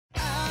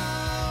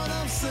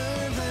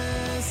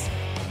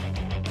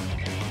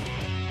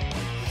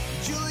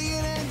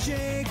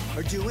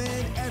are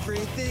doing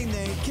everything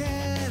they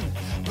can,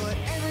 but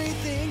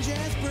everything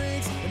just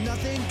breaks and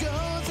nothing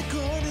goes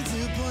according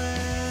to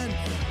plan.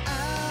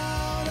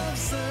 Out of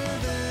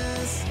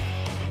service.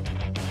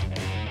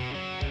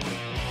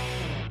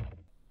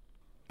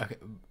 Okay,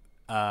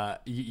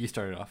 you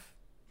started off.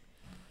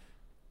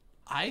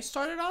 I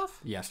started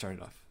off? Yeah,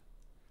 started off.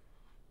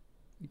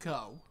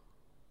 Go.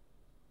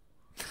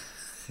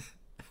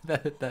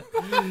 that.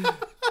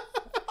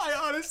 I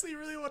honestly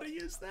really want to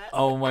use that.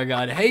 Oh my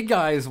god. Hey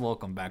guys,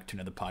 welcome back to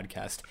another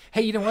podcast.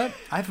 Hey, you know what?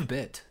 I have a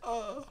bit.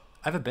 I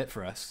have a bit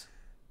for us.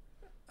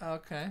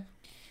 Okay.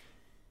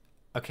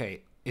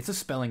 Okay, it's a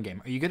spelling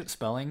game. Are you good at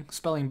spelling?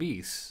 Spelling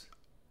bees.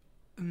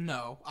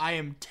 No, I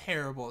am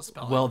terrible at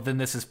spelling. Well, then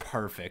this is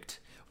perfect.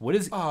 What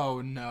is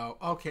Oh no.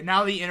 Okay,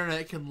 now the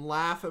internet can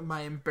laugh at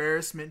my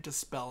embarrassment to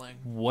spelling.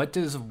 what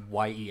does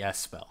YES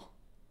spell?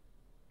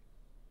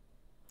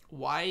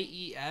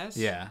 Y-E-S?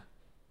 Yeah.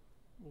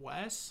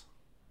 Wes?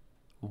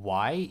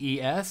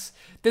 YES?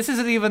 This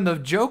isn't even the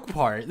joke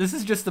part. This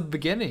is just the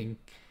beginning.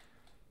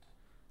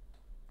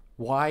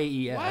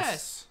 YES.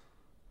 Wes.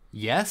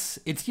 Yes?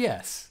 It's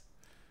yes.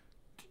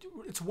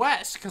 It's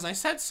Wes, because I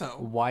said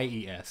so.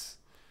 YES.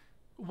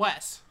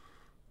 Wes.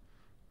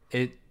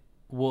 It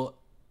well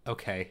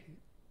okay.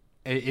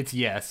 It's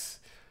yes.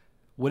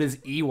 What does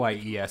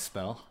EYES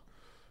spell?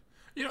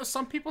 You know,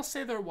 some people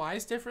say their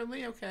Y's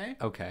differently, okay?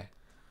 Okay.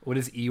 What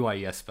does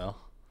EYES spell?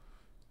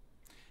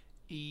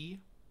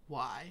 E-Y-S.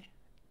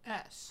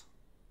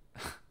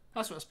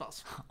 That's what it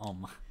spells. Oh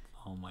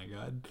my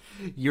god.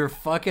 You're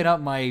fucking up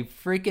my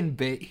freaking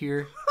bit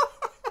here.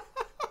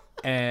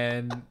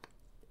 And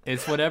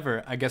it's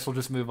whatever. I guess we'll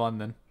just move on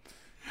then.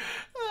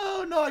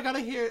 Oh no, I gotta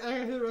hear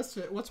the rest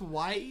of it. What's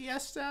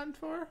Y-E-S stand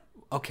for?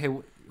 Okay,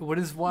 what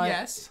is Y?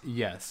 Yes.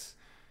 Yes.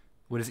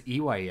 What does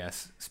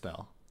EYES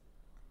spell?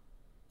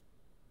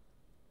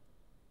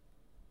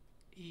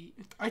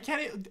 I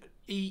can't...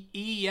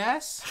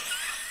 E-E-S?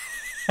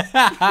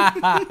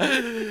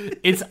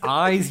 It's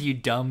eyes, you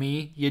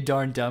dummy. You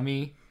darn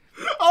dummy.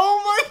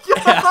 Oh my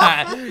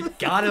god!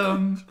 Got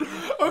him.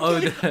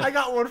 Okay, I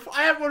got one.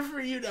 I have one for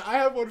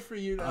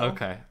you now.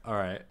 Okay, all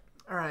right.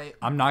 All right.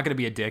 I'm not going to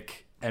be a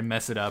dick and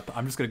mess it up.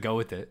 I'm just going to go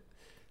with it.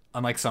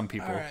 Unlike some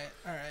people. All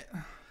right.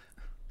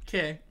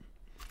 Okay.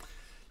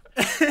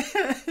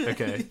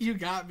 Okay. You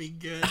got me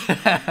good.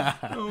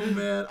 Oh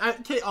man.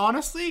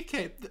 Honestly,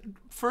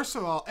 first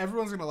of all,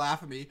 everyone's gonna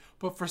laugh at me,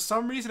 but for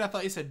some reason I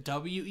thought you said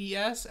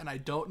W-E-S, and I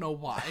don't know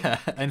why.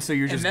 And so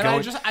you're just and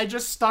then going... I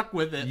just stuck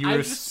with it. I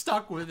just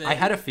stuck with it. I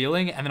had a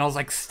feeling, and then I was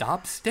like,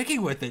 stop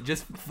sticking with it.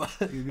 Just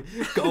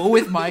go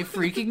with my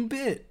freaking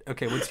bit.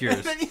 Okay, what's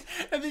yours?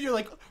 and then you're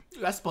like,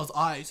 that spells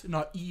eyes,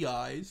 not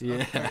E-eyes.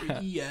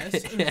 Yeah.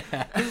 E-S.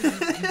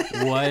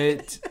 Yeah.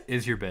 What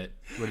is your bit?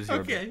 What is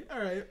your bit? Okay,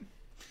 all right.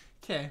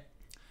 Okay.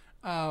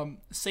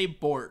 Say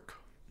Bork.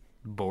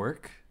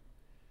 Bork?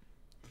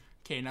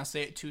 Okay, now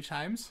say it 2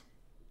 times.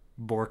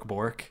 Bork.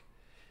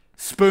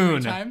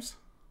 Spoon. 3 times.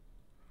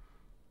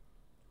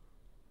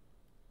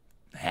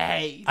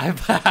 Hey.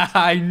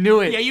 I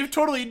knew it. Yeah, you've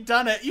totally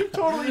done it.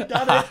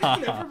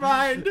 Never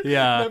mind.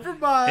 Yeah. Never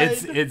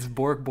mind. It's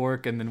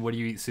bork, and then what do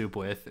you eat soup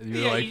with? And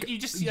you're yeah, like, you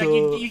just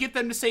you get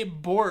them to say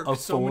Bork A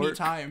so many fork?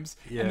 times,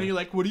 Yeah. and then you're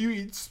like, "What do you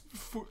eat?"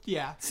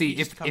 Yeah. see,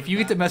 if you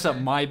get to mess up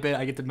my bit,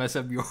 I get to mess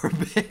up your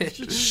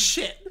bit.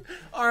 Shit.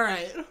 All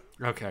right.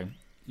 Okay.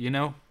 You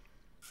know,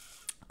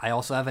 I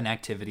also have an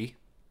activity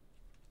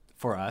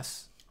for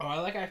us. Oh, I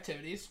like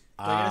activities.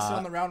 Do I get to sit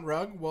on the round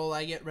rug while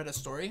I get read a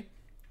story?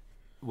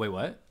 Wait,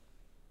 what?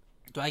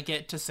 Do I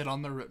get to sit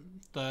on the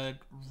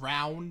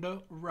round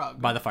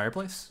rug? By the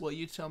fireplace? Will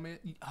you tell me?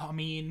 I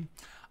mean,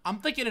 I'm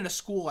thinking in a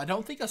school. I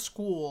don't think a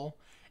school,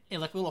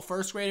 and like little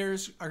first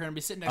graders are going to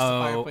be sitting next to the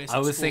fireplace. I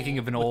was at school thinking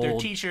of an with old... their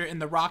teacher in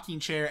the rocking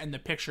chair and the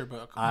picture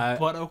book.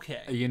 But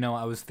okay. You know,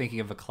 I was thinking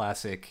of a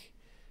classic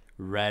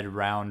red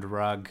round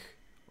rug,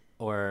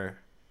 or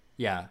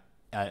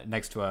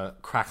next to a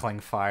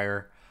crackling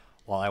fire,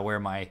 while I wear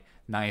my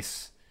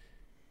nice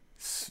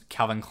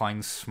Calvin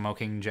Klein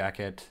smoking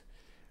jacket,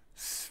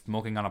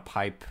 smoking on a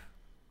pipe,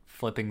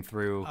 flipping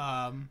through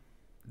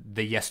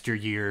the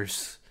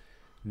yesteryears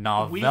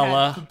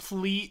novella.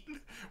 We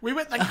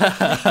went like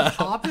the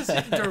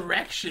opposite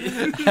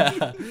direction.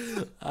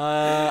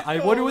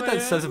 I wonder what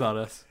that says about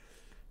us.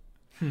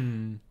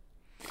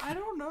 I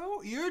don't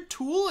know. You're a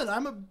tool and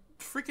I'm a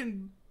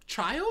freaking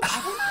child?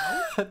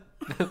 I don't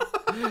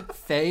know.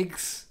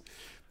 Thanks,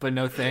 but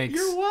no thanks.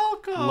 You're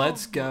welcome.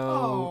 Let's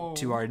go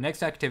to our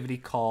next activity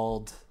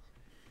called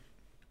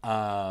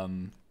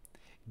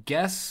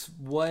guess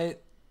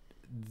what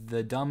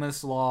the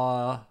dumbest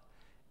law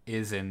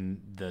is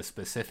in the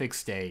specific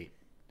state.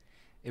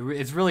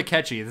 It's really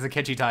catchy. It's a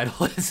catchy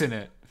title, isn't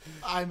it?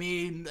 I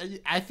mean,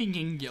 I think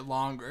you can get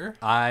longer.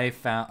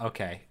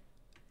 Okay.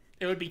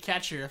 It would be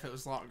catchier if it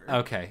was longer.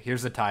 Okay,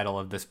 here's the title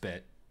of this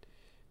bit.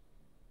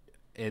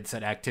 It's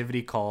an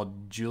activity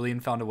called Julian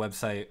found a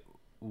website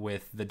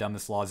with the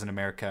dumbest laws in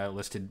America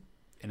listed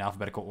in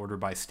alphabetical order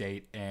by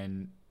state,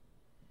 and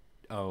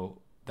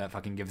that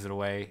fucking gives it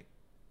away.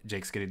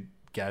 Jake's gonna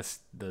guess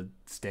the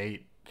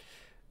state.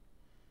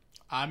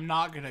 I'm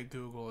not gonna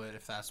Google it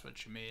if that's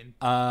what you mean.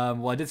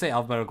 Well, I did say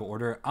alphabetical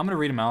order. I'm gonna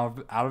read them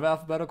out of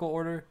alphabetical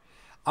order.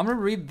 I'm gonna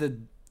read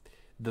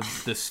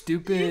the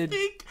stupid. You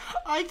think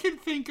I can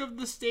think of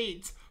the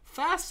states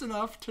fast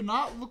enough to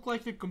not look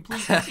like a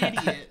complete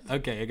idiot?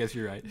 Okay, I guess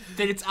you're right.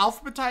 That it's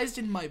alphabetized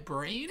in my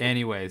brain?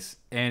 Anyways.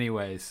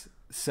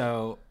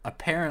 So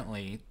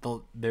apparently,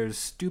 there's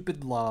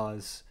stupid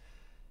laws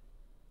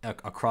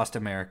across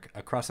America,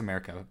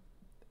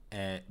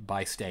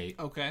 by state.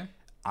 Okay.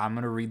 I'm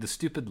gonna read the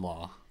stupid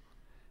law,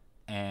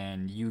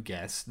 and you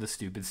guess the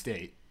stupid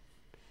state.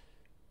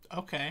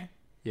 Okay.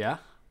 Yeah.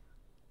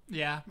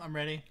 Yeah, I'm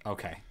ready.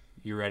 Okay,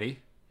 you ready?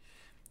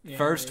 Yeah,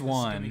 First this is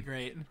gonna be one.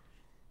 great.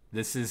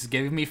 This is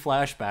giving me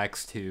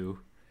flashbacks to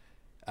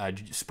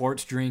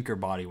sports drink or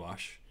body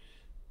wash.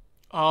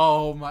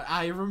 Oh my!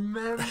 I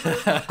remember.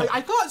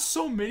 I got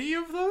so many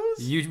of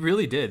those. You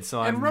really did. So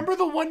I remember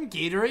the one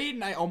Gatorade,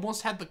 and I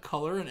almost had the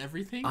color and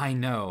everything. I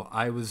know.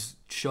 I was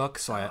shook,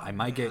 so I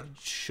might get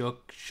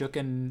shook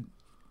in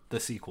the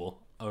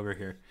sequel over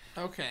here.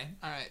 Okay,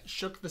 all right.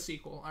 Shook the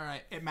sequel. All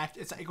right, it matched.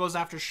 It goes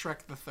after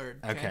Shrek the Third.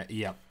 Okay.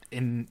 Yep.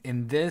 In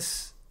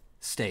this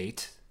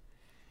state,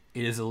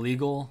 it is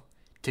illegal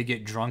to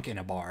get drunk in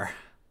a bar.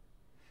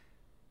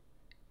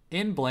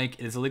 In blank,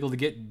 it is illegal to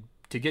get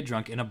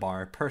drunk in a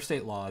bar. Per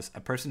state laws,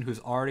 a person who's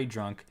already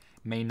drunk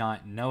may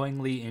not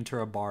knowingly enter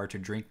a bar to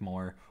drink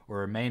more or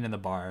remain in the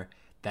bar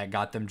that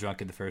got them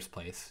drunk in the first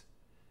place.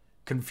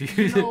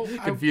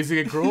 Confusing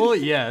and cruel?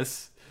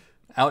 Yes.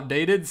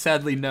 Outdated?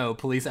 Sadly, no.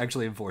 Police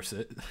actually enforce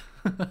it.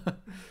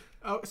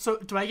 Oh, so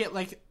do I get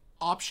like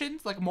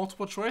options, like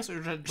multiple choice,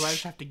 or do I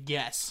just have to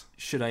guess?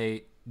 Should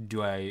I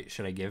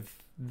give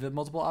the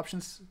multiple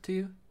options to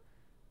you?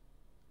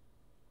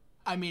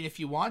 I mean, if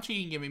you want to,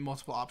 you can give me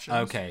multiple options.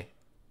 Okay.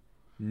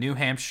 New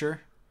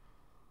Hampshire,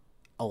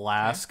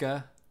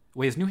 Alaska.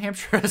 Wait, is New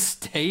Hampshire a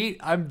state?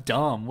 I'm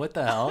dumb. What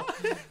the hell?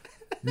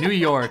 New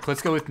York.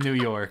 Let's go with New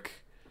York.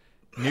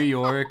 New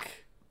York,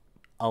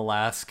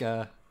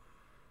 Alaska,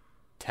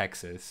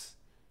 Texas.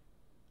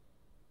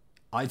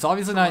 It's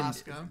obviously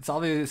Alaska. not. It's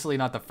obviously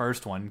not the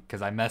first one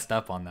because I messed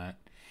up on that.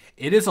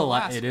 It is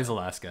Alaska. It is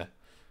Alaska.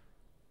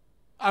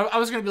 I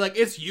was gonna be like,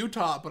 it's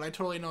Utah, but I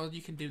totally know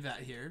you can do that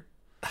here.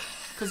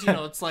 Because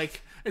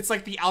it's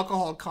like the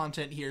alcohol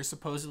content here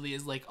supposedly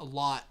is like a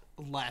lot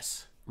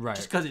less, Right?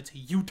 Just because it's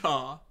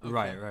Utah. Okay.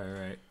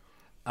 Right.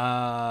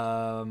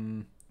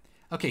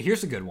 Okay,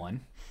 here's a good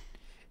one.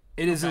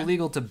 It is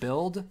illegal to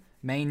build,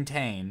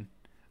 maintain,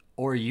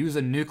 or use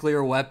a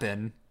nuclear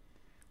weapon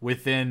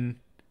within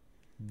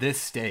this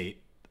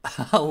state.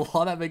 A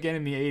law that began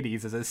in the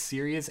 80s as a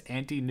serious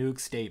anti-nuke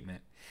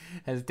statement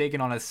has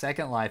taken on a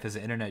second life as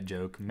an internet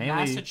joke. Mainly,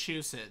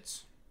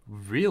 Massachusetts.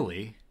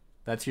 Really?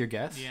 That's your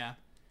guess? Yeah.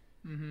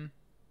 Mm-hmm.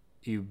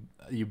 You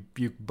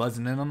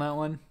buzzing in on that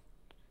one?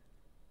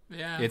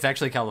 Yeah. It's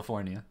actually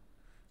California.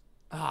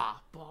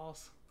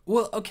 Balls.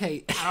 Well,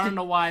 okay. I don't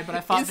know why, but I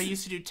thought they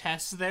used to do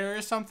tests there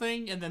or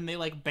something, and then they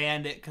like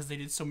banned it because they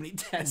did so many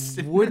tests.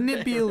 Wouldn't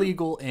it be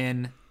illegal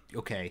in?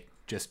 Okay,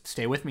 just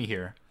stay with me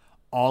here.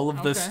 All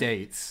of the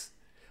states.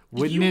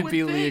 Wouldn't it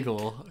be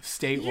legal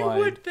statewide? You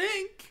would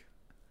think.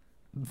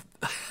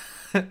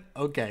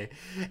 Okay,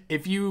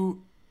 if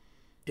you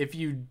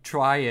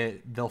try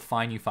it, they'll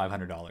fine you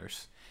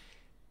 $500.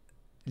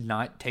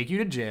 Not take you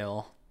to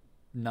jail.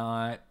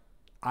 Not,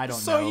 I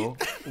don't know.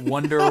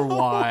 Wonder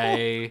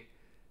why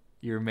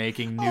you're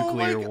making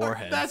nuclear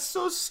warheads. That's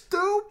so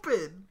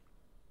stupid.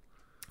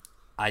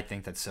 I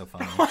think that's so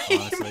funny,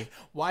 honestly.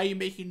 Why are you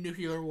making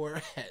nuclear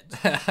warheads?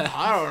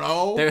 I don't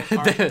know.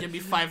 All right, give me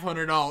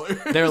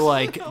 $500. They're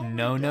like,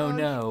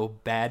 no,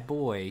 bad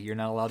boy. You're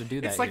not allowed to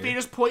do that. It's like here. they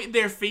just point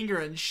their finger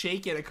and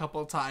shake it a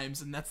couple of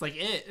times, and that's like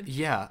it.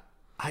 Yeah.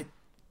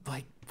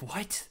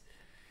 What?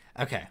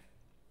 Okay.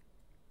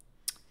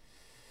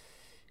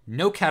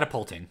 No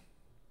catapulting.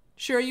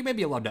 Sure, you may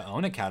be allowed to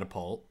own a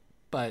catapult,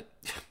 but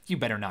you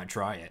better not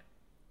try it,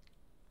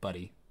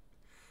 buddy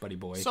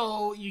boy.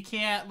 So you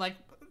can't like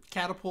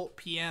catapult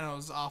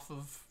pianos off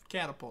of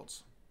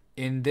catapults.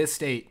 In this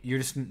state, you're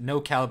just no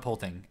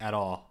catapulting at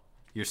all.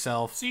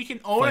 Yourself. So you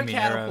can own a flaming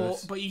catapult,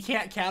 arrows. but you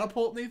can't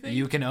catapult anything?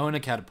 You can own a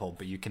catapult,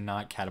 but you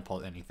cannot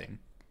catapult anything.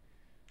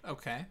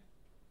 Okay.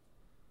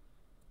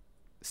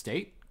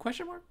 State?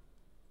 Question mark?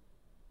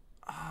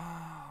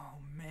 Oh,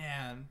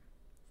 man.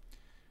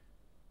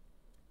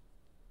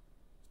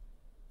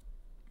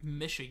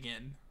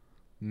 Michigan.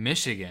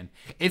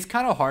 It's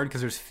kind of hard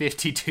because there's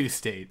 52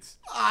 states.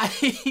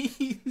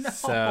 I know.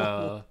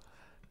 So,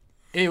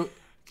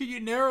 Could you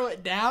narrow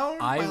it down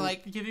by I-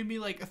 giving me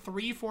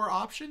 3-4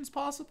 options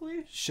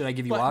possibly? should I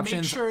give you But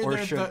options, make sure or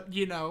they're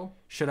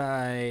should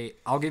I?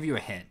 I'll give you a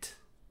hint.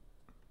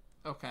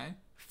 Okay.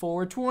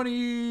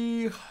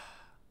 420.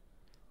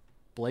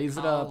 Blaze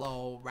it up.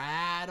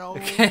 Colorado.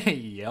 Okay,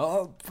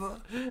 yup.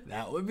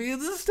 That would be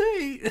the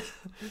state.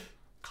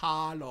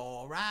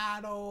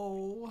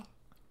 Colorado.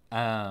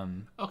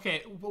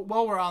 Okay,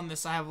 while we're on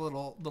this, I have a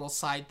little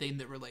side thing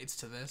that relates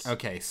to this.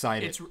 Okay,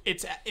 cite it.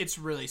 It's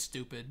really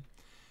stupid.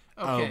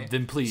 Oh, Okay.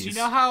 then please. So you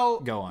know how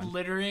go on.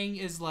 littering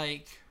is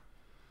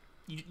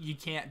you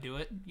can't do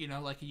it. You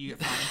know, like you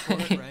get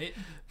fined for it,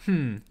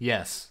 right?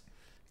 Yes.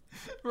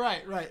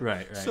 Right.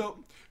 Right.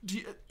 So,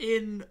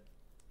 in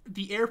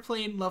the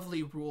Airplane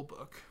Lovely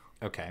rulebook,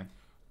 Okay.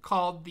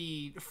 called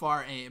the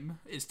FAR Aim,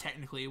 is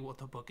technically what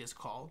the book is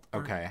called.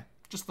 Okay.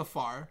 Just the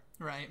FAR,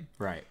 right?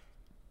 Right.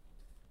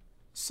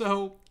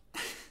 So,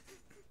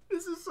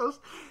 this is so...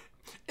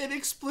 It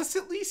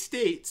explicitly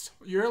states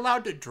you're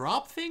allowed to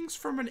drop things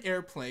from an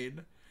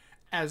airplane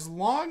as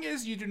long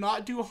as you do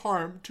not do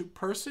harm to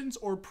persons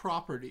or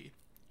property.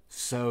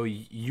 So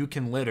you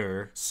can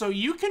litter. So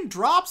you can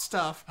drop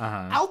stuff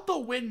out the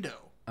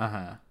window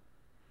of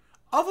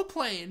a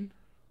plane,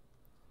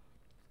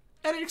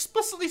 and it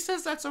explicitly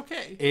says that's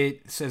okay.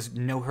 It says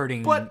no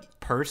hurting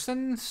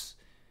persons?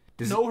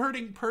 No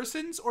hurting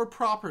persons or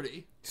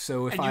property.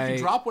 So if and you can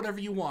drop whatever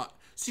you want.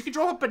 So you can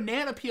drop a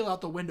banana peel out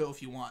the window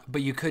if you want.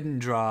 But you couldn't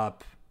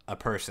drop a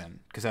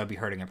person, because that would be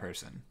hurting a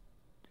person.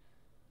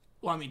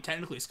 Well, I mean,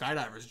 technically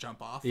skydivers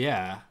jump off.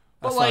 Yeah.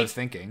 That's what I was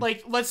thinking.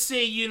 Like, let's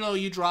say,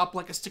 you drop,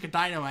 like, a stick of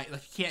dynamite.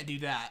 Like, you can't do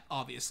that,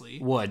 obviously.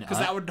 Would. Because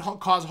that would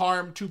cause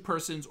harm to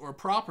persons or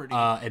property.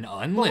 An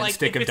unlit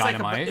stick of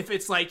dynamite. If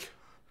it's like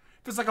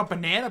a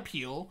banana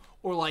peel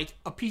or, like,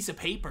 a piece of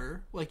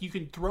paper, like, you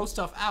can throw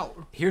stuff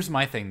out. Here's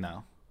my thing,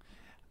 though.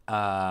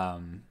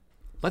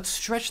 Let's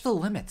stretch the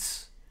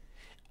limits.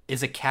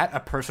 Is a cat a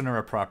person or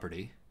a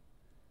property?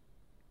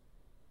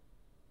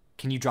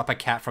 Can you drop a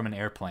cat from an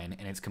airplane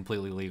and it's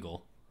completely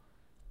legal?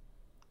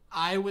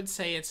 I would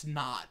say it's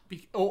not.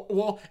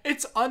 Well,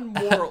 it's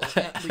unmoral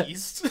at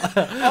least.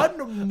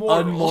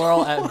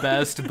 Unmoral at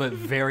best, but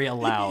very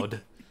allowed.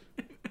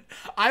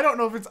 I don't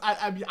know if it's...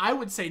 I mean, I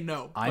would say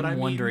no. I'm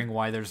wondering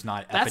why there's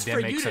not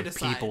epidemics of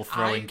people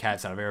throwing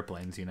cats out of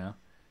airplanes, you know?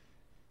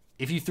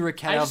 If you threw a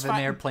cat out of an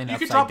airplane upside down...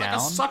 You could drop like a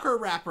sucker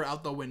wrapper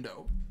out the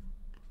window.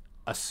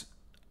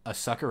 A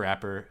sucker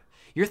wrapper?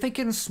 You're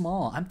thinking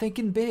small. I'm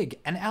thinking big.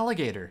 An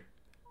alligator.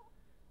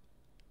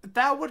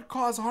 That would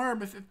cause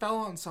harm if it fell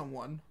on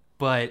someone.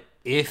 But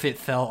if it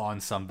fell on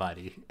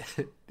somebody,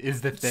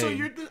 is the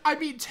thing.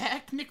 So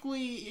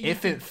technically,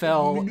 if it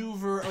fell,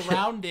 maneuver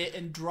around it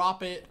and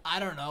drop it, I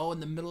don't know, in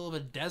the middle of a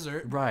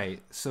desert.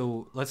 Right.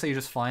 So let's say you're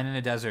just flying in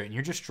a desert and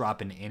you're just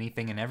dropping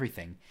anything and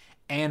everything.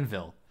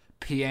 Anvil,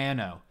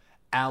 piano,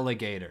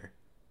 alligator.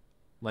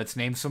 Let's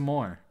name some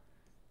more.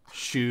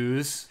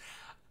 Shoes.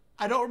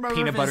 I don't remember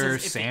peanut if butter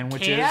if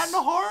sandwiches. It can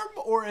harm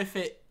or if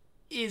it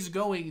is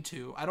going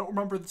to. I don't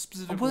remember the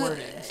specific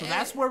wording. So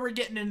that's where we're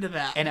getting into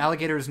that. An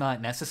alligator is not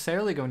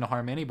necessarily going to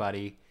harm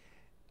anybody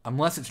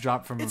unless it's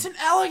dropped from... It's an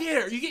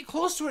alligator. You get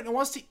close to it and it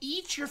wants to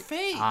eat your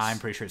face. I'm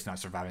pretty sure it's not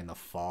surviving the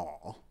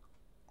fall.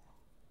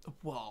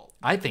 Well,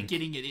 I think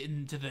getting it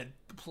into the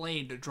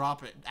plane to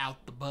drop it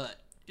out the butt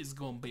is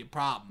going to be a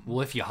problem.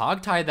 Well, if you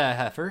hogtie that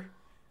heifer...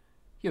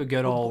 You a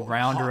good old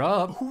round her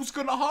up. Who's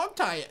gonna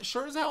hogtie it?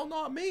 Sure as hell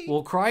not me.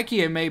 Well,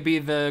 crikey, it may be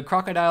the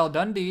Crocodile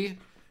Dundee.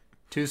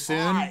 Too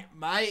soon? I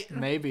might.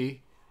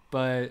 Maybe.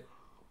 But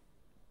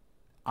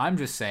I'm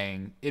just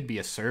saying it'd be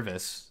a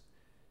service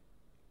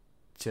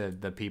to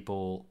the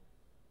people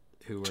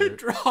who were... To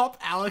drop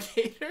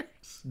alligators?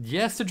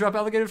 Yes, to drop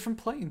alligators from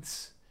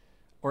planes.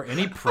 Or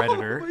any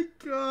predator. Oh my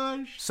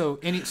gosh. So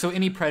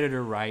any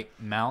predator, right?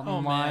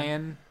 Mountain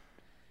lion,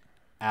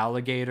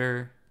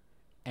 alligator...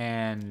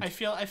 And I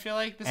feel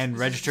like this and this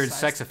registered is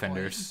sex the point,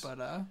 offenders,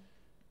 but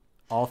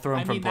all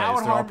thrown from that planes.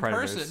 would They're all harm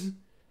predators. Person,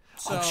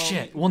 oh so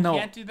shit! Well, no,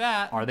 can't do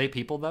that. Are they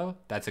people though?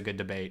 That's a good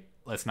debate.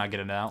 Let's not get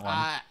into that one.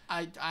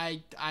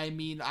 I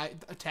mean,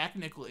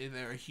 technically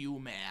they're a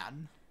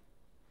human.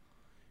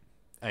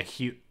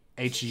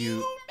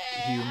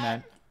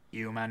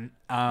 Human.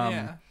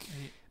 Yeah.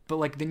 But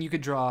like, then you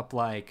could drop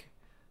like,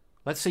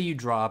 let's say you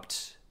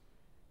dropped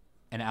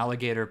an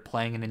alligator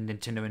playing in a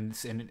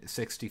Nintendo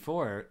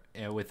 64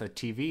 with a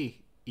TV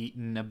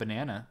eating a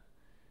banana.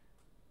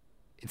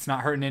 It's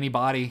not hurting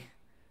anybody,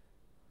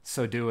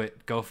 so do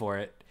it. Go for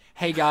it.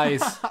 Hey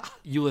guys,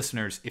 you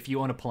listeners, if you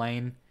own a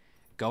plane,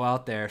 go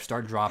out there,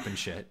 start dropping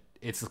shit.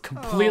 It's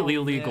completely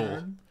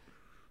legal.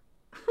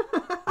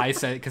 I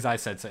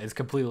said so. It's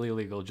completely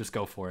illegal. Just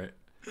go for it.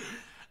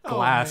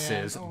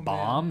 Glasses,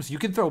 bombs. You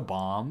can throw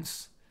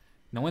bombs.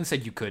 No one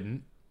said you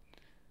couldn't.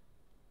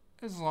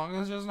 As long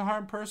as it doesn't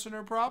harm person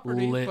or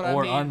property. Lit but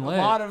or I mean, unlit.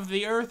 A lot of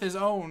the earth is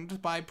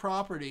owned by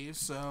property,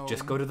 so...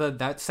 Just go to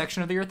that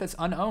section of the earth that's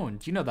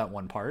unowned. You know that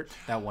one part.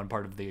 That one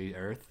part of the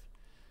earth.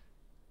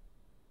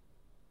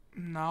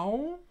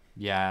 No?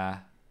 Yeah.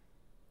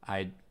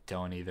 I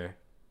don't either.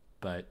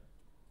 But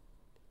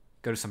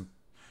go to some...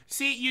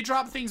 See, you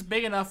drop things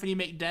big enough and you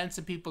make dents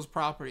in people's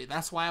property.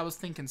 That's why I was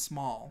thinking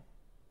small.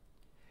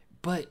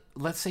 But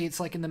let's say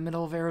it's like in the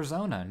middle of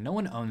Arizona. No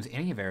one owns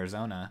any of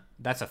Arizona.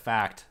 That's a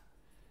fact.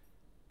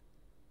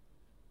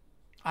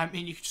 I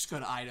mean, you could just go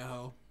to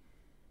Idaho.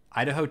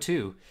 Idaho,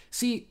 too.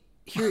 See,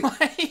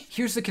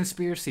 here's the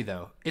conspiracy,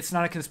 though. It's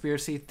not a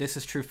conspiracy. This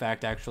is true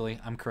fact, actually.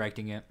 I'm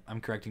correcting it. I'm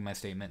correcting my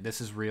statement.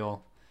 This is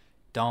real.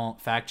 Don't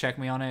fact check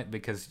me on it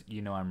because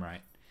you know I'm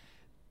right.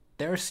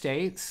 There are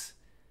states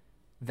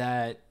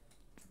that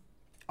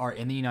are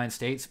in the United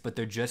States, but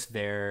they're just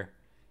there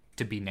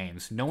to be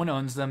names. No one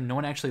owns them. No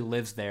one actually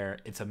lives there.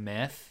 It's a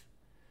myth.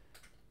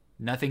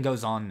 Nothing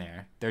goes on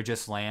there. They're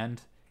just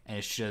land, and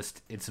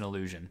it's an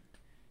illusion.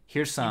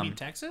 Here's You some. mean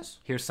Texas?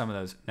 Here's some of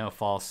those. No,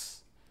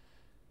 false.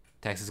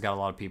 Texas got a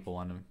lot of people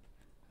on them,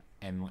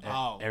 and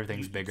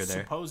everything's bigger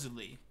there.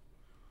 Supposedly.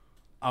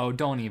 Oh,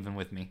 don't even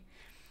with me.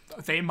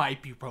 They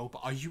might be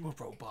robot. Are you a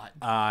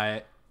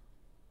robot?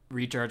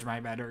 Recharge my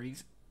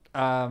batteries.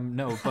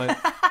 No, but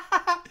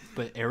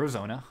but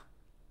Arizona.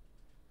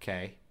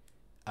 Okay.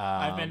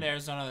 I've been to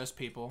Arizona. There's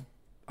people.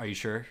 Are you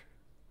sure?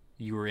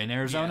 You were in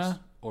Arizona,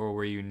 Yes. or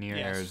were you near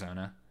Yes.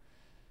 Arizona?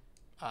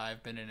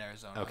 I've been in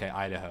Arizona. Okay,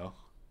 Idaho.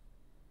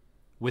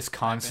 I've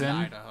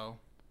Wisconsin. been to Idaho.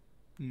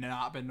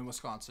 Not been to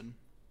Wisconsin.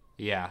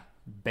 Yeah.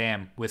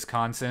 Bam.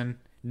 Wisconsin.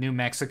 New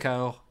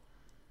Mexico.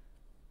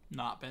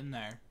 Not been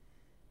there.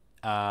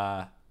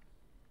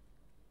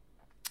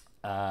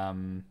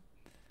 I'm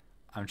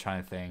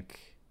trying to think.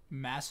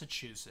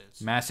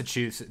 Massachusetts.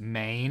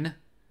 Maine.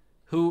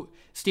 Who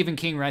Stephen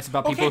King writes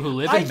about people who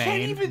live in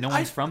Maine. No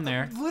one's from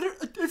there.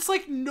 It's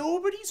like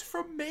nobody's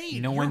from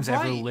Maine. No You're one's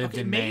ever right. lived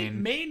in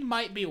Maine. Maine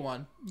might be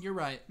one. You're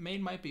right.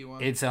 Maine might be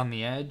one. It's on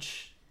the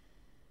edge.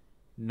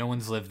 No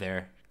one's lived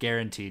there.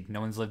 Guaranteed.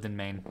 No one's lived in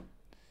Maine.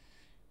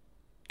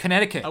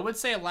 Connecticut. I would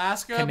say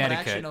Alaska, but I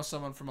Connecticut. actually know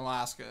someone from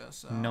Alaska.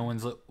 So. No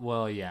one's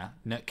well, yeah.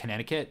 No,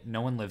 Connecticut.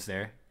 No one lives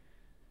there.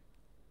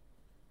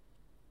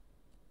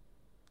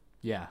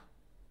 Yeah.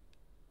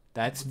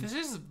 That's This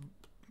is,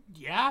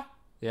 yeah.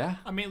 yeah.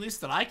 I mean, at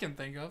least that I can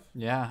think of.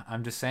 Yeah,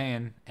 I'm just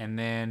saying. And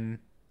then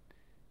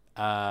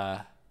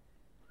any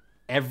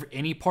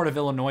part of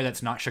Illinois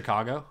that's not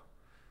Chicago.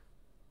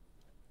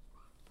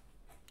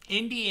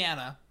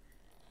 Indiana.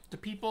 Do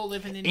people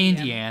live in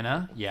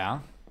Indiana? Yeah.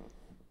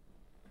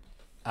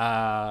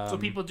 So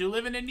people do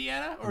live in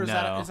Indiana, or is no.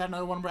 that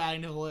another one we're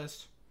adding to the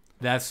list?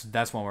 That's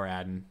one we're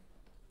adding.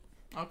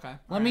 Okay.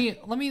 Let me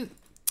I'm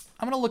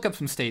gonna look up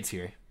some states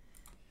here.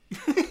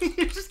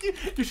 you're just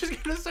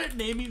gonna start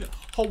naming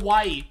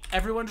Hawaii.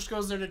 Everyone just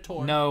goes there to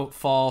tour. No,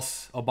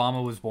 false.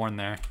 Obama was born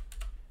there.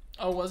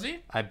 Oh, was he?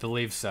 I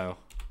believe so.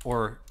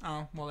 Or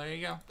Oh, well, there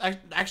you go.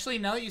 Actually,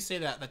 now that you say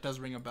that, that does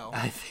ring a bell.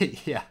 I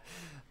think yeah.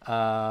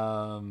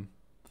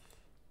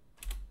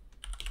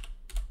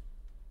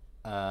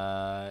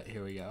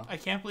 Here we go. I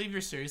can't believe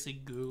you're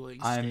seriously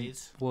Googling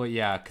states. Well,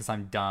 yeah, because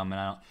I'm dumb and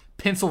I don't.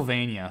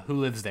 Pennsylvania. Who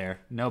lives there?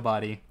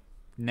 Nobody.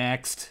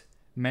 Next.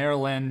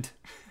 Maryland.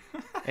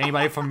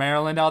 Anybody from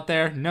Maryland out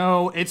there?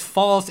 No, it's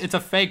false. It's a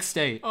fake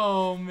state.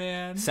 Oh,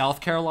 man.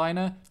 South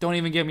Carolina? Don't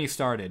even get me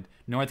started.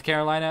 North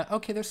Carolina?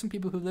 Okay, there's some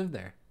people who live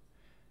there.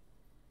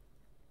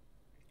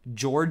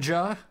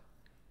 Georgia?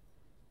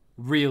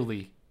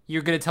 Really?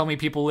 You're going to tell me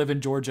people live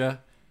in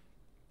Georgia?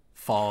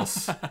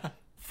 False.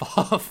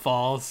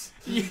 False.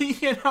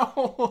 You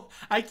know,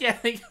 I can't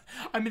think.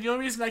 I mean, the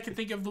only reason I can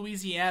think of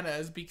Louisiana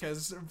is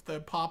because of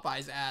the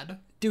Popeyes ad.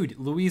 Dude,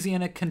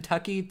 Louisiana,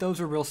 Kentucky, those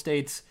are real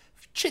states.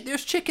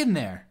 There's chicken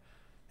there.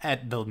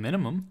 At the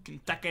minimum.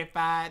 Kentucky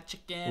Fried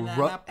Chicken.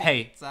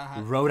 Hey,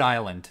 Rhode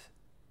Island.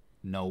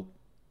 Nope.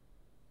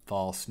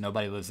 False.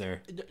 Nobody lives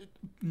there.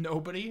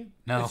 Nobody?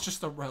 No. It's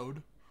just the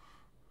road.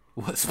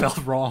 What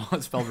spelled wrong?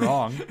 What's spelled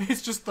wrong?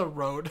 It's just the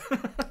road.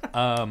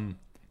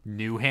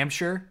 New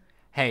Hampshire?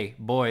 Hey,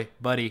 boy,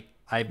 buddy,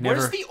 I've never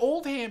Where's the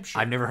Old Hampshire?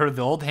 I've never heard of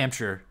the Old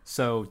Hampshire,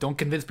 so don't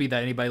convince me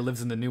that anybody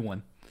lives in the new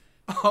one.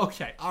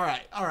 Okay, all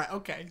right,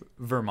 okay.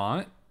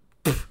 Vermont?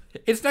 Pfft,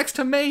 it's next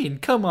to Maine.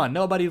 Come on,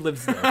 nobody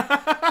lives there.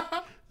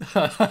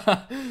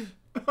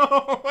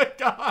 Oh my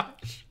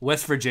gosh.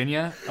 West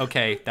Virginia?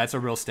 Okay, that's a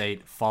real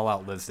state.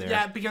 Fallout lives there.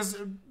 Yeah, because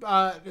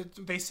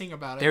they sing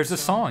about it. There's a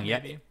so song, yeah.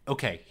 maybe.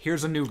 Okay,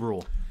 here's a new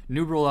rule.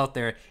 New rule out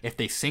there. If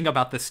they sing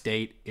about the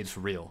state, it's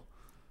real.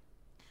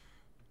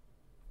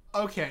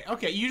 Okay.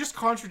 You just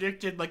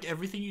contradicted like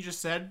everything you just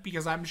said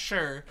because I'm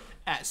sure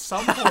at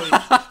some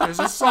point there's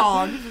a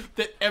song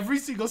that every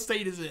single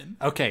state is in.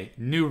 Okay,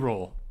 new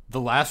rule.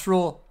 The last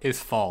rule is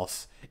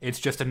false. It's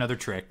just another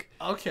trick.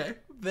 Okay,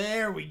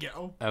 there we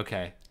go.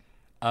 Okay.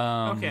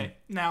 Okay,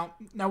 now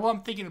while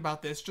I'm thinking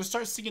about this, just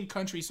start singing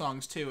country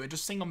songs too, and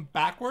just sing them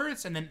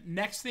backwards, and then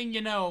next thing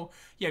you know,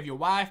 you have your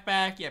wife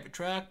back, you have your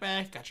truck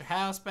back, got your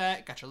house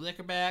back, got your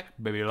liquor back.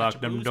 Baby, got lock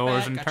your them booze doors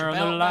back, and got your turn the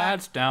belt back.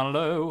 lights down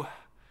low.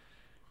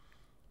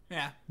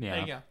 Yeah, Yeah. there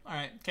you go. All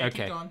right, okay,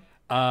 Okay. keep going.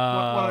 What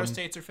other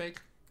states are fake?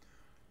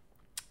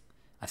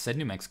 I said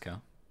New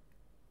Mexico.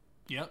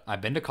 Yep,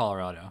 I've been to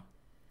Colorado.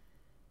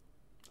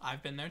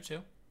 I've been there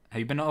too. Have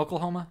you been to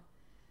Oklahoma?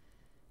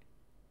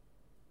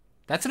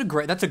 That's a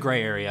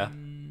gray area.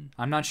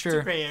 I'm not sure.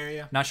 It's a gray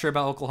area. Not sure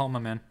about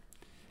Oklahoma, man.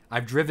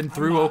 I've driven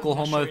through I'm not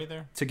Oklahoma sure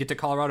either. to get to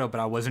Colorado, but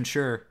I wasn't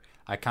sure.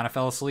 I kind of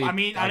fell asleep. I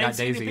mean, I got didn't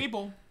see any daisy.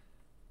 people.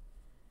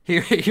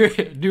 Here,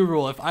 new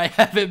rule. If I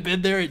haven't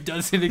been there, it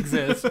doesn't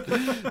exist.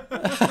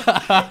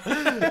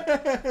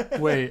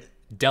 Wait,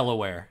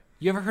 Delaware.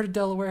 You ever heard of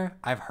Delaware?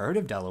 I've heard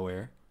of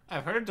Delaware.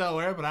 I've heard of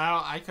Delaware, but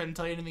I couldn't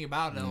tell you anything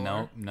about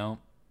Delaware. Nope.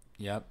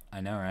 Yep,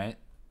 I know, right?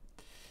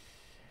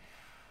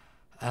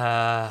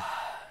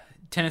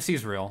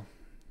 Tennessee's real.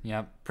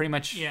 Yep, pretty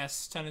much.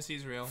 Yes,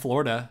 Tennessee's real.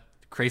 Florida,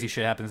 crazy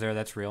shit happens there.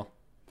 That's real.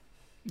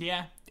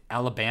 Yeah.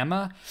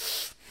 Alabama,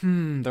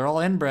 they're all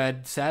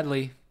inbred,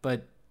 sadly,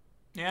 but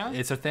Yeah.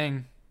 it's a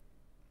thing.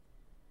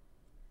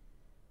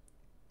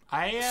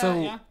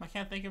 I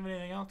can't think of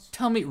anything else.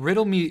 Tell me,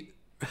 riddle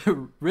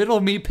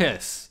me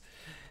piss.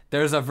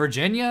 There's a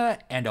Virginia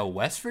and a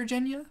West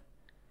Virginia,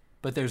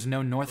 but there's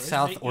no North, Where's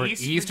South, the or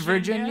East East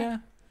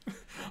Virginia?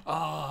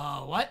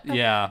 Virginia. What?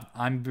 Yeah,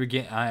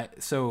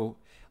 so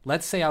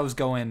let's say I was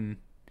going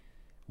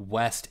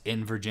west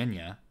in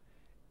Virginia.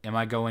 Am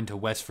I going to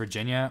West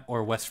Virginia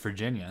or West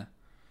Virginia?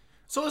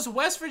 So is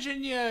West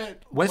Virginia?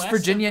 West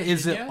Virginia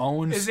is its Virginia?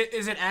 own. Is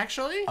it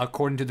actually?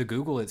 According to the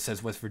Google, it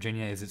says West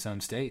Virginia is its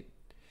own state.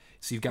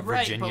 So you've got Right,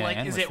 Virginia but like,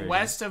 and is West it Virginia.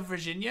 west of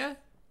Virginia?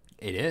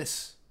 It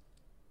is.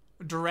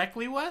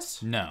 Directly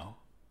west? No,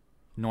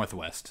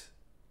 northwest.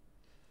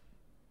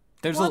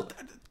 There's What?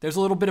 there's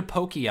a little bit of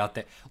pokey out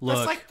there. Look,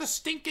 That's like the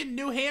stinking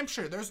New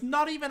Hampshire. There's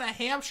not even a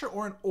Hampshire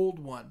or an old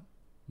one.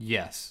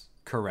 yes,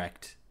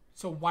 correct.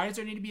 So why does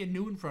there need to be a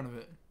new in front of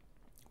it?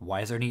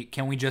 Why is there need?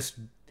 Can we just?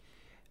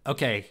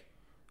 Okay,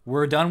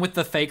 we're done with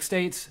the fake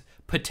states.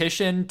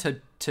 Petition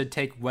to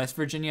take West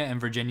Virginia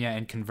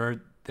and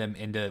convert them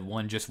into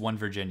one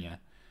Virginia.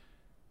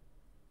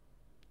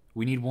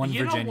 We need one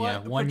You know Virginia,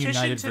 what? one Petition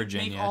united to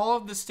Virginia. Make all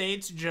of the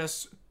states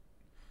just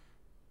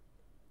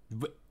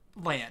But-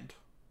 land.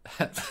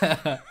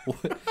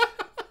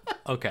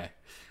 Okay.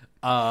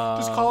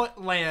 Just call it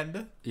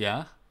land.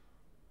 Yeah.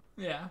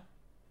 Yeah.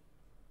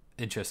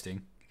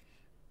 Interesting.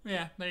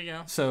 Yeah, there you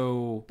go.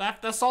 So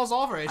That solves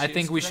all of our issues. I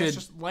think we 'cause that's should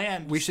just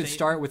land. we should state.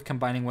 start with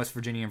combining West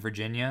Virginia and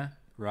Virginia,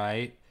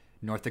 right?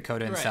 North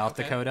Dakota and Right, South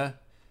okay. Dakota,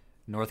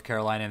 North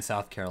Carolina and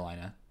South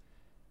Carolina.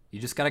 You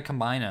just got to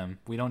combine them.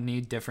 We don't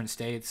need different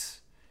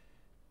states.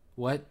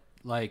 What?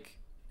 Like,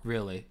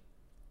 really?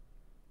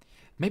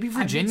 Maybe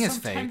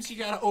Virginia's sometimes fake.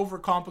 you gotta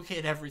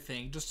overcomplicate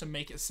everything just to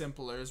make it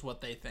simpler, is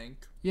what they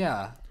think.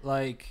 Yeah,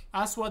 like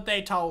That's what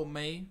they told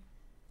me.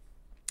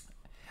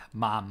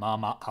 my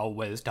mama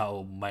always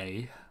told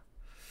me.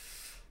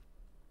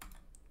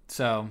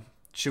 So,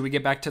 should we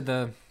get back to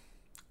the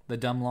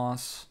dumb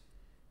loss?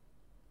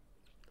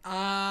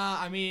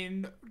 I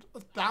mean,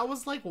 that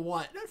was like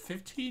what,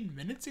 15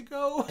 minutes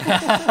ago?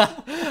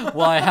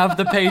 Well, I have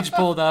the page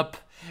pulled up,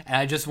 and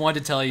I just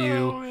wanted to tell you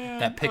Oh, man.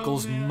 that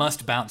pickles Oh, man.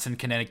 must bounce in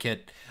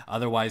Connecticut,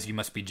 otherwise you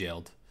must be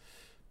jailed.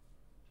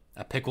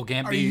 A pickle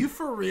can't Are be you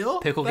for real?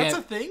 pickle That's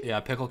can't, a thing? Yeah,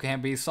 pickle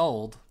can't be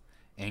sold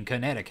in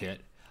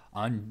Connecticut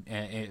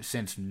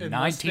since Unless they can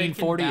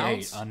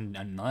 1948, bounce?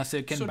 unless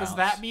it can So bounce. does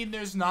that mean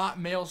there's not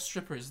male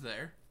strippers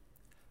there?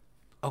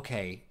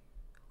 Okay,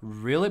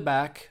 reel it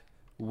back.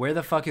 Where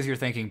the fuck is your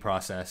thinking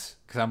process?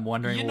 Because I'm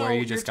wondering You know, where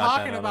you just you're got that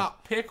talking out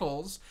about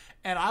pickles,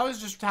 and I was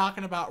just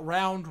talking about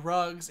round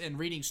rugs and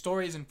reading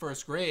stories in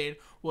first grade.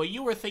 Well,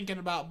 you were thinking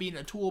about being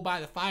a tool by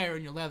the fire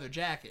in your leather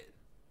jacket.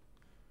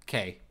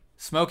 Okay,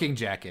 smoking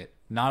jacket,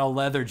 not a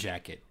leather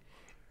jacket.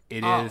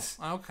 It is.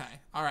 Okay.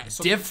 All right.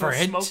 So different.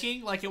 So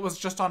smoking like it was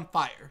just on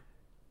fire.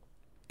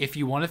 If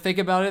you want to think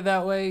about it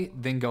that way,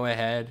 then go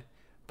ahead.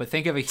 But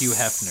think of a Hugh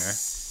Hefner.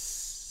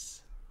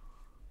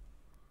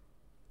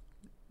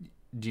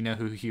 Do you know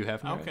who Hugh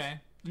Hefner is? Okay.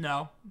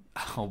 No.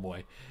 Oh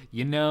boy.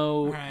 You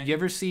know, Alright. you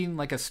ever seen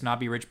like a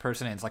snobby rich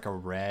person and it's like a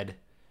red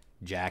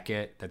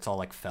jacket that's all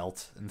like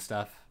felt and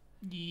stuff?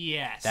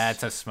 Yes.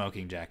 That's a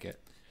smoking jacket.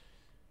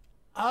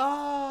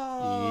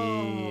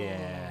 Oh.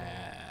 Yeah.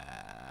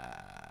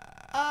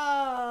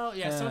 Oh.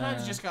 Yeah.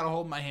 Sometimes you just gotta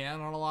hold my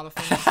hand on a lot of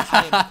things.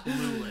 I am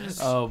clueless.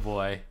 Oh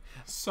boy.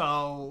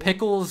 So.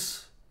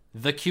 Pickles,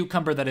 the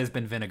cucumber that has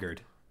been vinegared.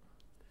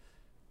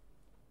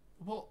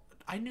 Well,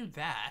 I knew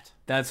that.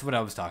 That's what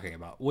I was talking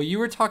about. Well, you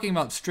were talking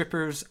about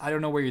strippers. I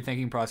don't know where your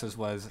thinking process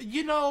was.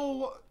 You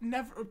know,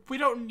 never. We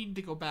don't need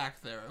to go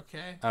back there.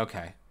 Okay.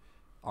 Okay.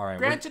 All right.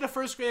 Granted, a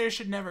first grader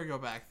should never go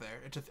back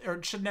there, or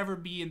it should never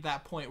be in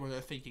that point where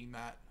they're thinking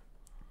that.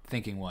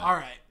 Thinking what? All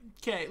right.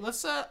 Okay.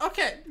 Let's.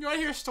 Okay. You want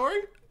to hear a story?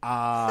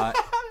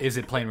 Is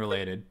it plane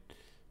related?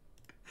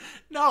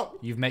 No.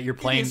 You've met your It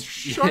plane. is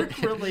shark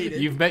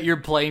related. You've met your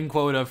plane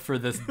quota for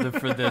this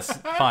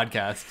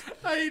podcast.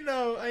 I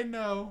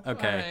know.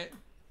 Okay. All right.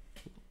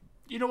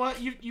 You know what?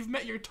 You've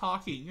met your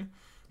talking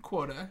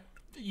quota.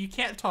 You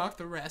can't talk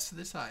the rest of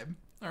the time.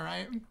 All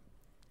right.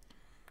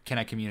 Can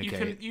I You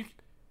communicate? can.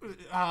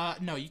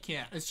 No, you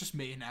can't. It's just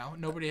me now.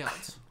 Nobody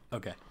else.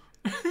 Okay.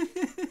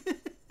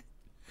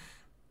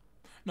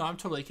 No, I'm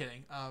totally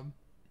kidding.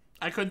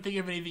 I couldn't think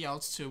of anything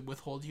else to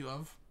withhold you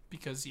of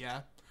because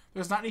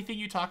there's not anything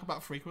you talk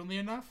about frequently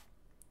enough.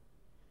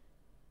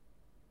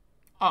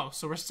 Oh,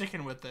 so we're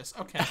sticking with this.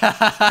 Okay.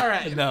 All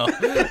right. No.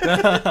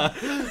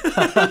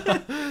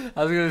 I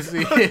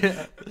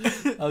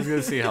was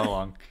gonna see how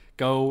long.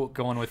 Go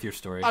on with your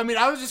story. I mean,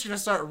 I was just gonna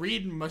start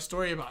reading my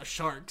story about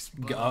sharks.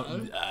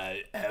 But,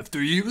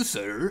 After you,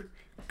 sir.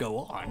 Go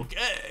on.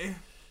 okay.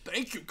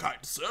 Thank you, kind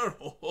sir.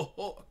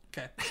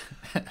 Okay.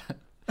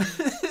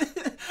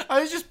 I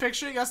was just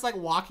picturing us like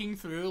walking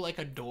through like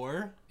a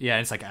door Yeah,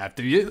 it's like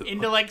after you.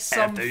 into like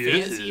some After you.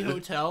 fancy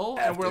hotel,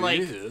 and we're After like,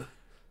 you.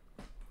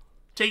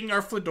 taking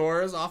our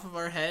fedoras off of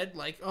our head,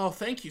 like, oh,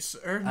 thank you, sir.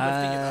 Lifting it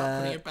up,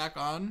 putting it back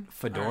on.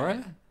 Fedora?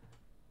 Right.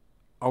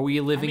 Are we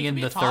living in it could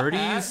be the a top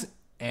 30s hat.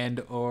 and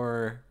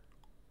or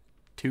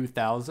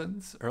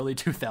 2000s, early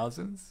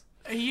 2000s?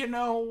 You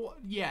know,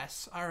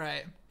 yes. All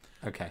right.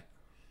 Okay.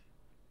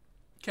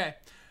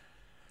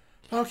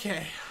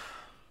 Okay.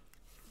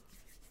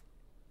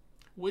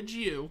 Would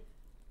you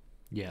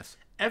Yes.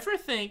 ever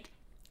think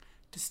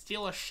to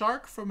steal a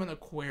shark from an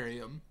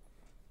aquarium?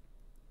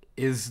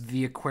 Is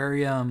the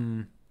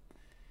aquarium,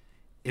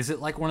 is it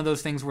like one of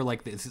those things where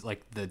like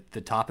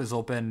the top is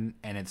open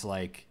and it's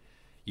like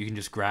you can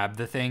just grab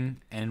the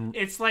thing and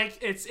It's like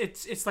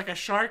it's like a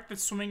shark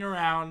that's swimming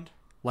around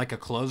like a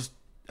closed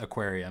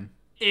aquarium?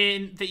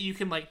 in that you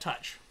can like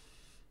touch.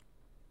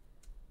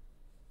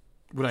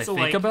 Would I So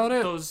think like about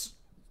it? those.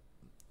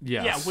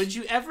 Yes. Yeah. Would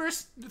you ever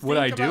think Would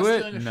I about do it?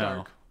 stealing a No.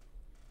 shark?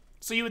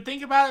 So you would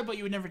think about it, but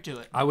you would never do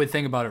it. I would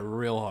think about it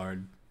real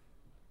hard.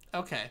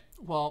 Okay.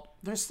 Well,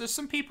 there's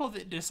some people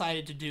that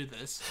decided to do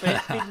this. They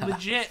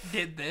legit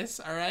did this.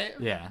 All right.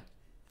 Yeah.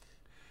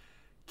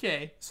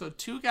 Okay. So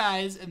 2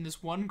 guys and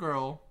this 1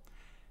 girl.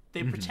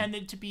 They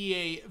pretended to be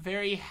a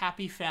very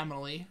happy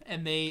family,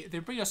 and they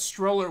bring a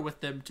stroller with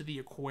them to the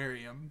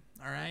aquarium.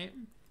 All right.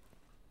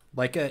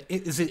 Like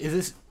is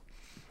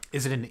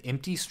it an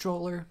empty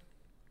stroller?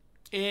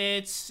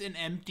 It's an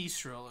empty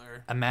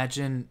stroller.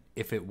 Imagine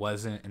if it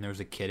wasn't and there was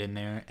a kid in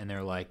there and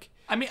they're like,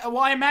 I mean, well,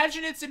 I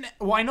imagine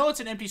I know it's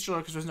an empty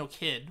stroller because there's no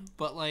kid,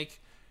 but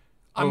like,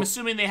 I'm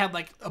assuming they had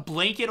like a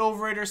blanket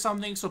over it or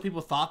something, so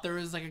people thought there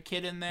was like a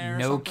kid in there. Or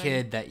no something.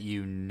 kid that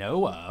you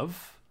know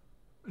of.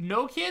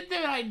 No kid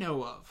that I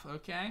know of.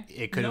 Okay.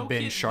 It could No have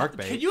been kid- shark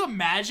bait. Could you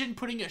imagine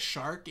putting a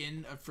shark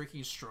in a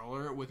freaking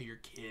stroller with your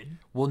kid?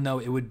 Well, no,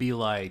 it would be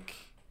like,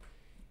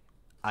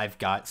 I've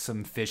got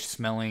some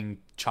fish-smelling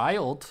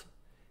child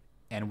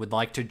and would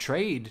like to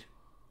trade,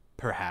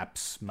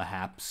 perhaps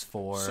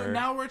for... So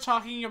now we're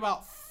talking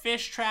about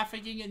fish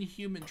trafficking and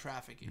human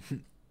trafficking.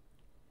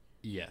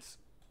 Yes.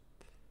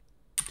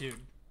 Dude,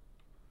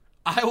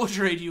 I will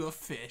trade you a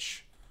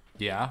fish.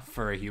 Yeah,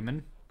 for a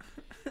human.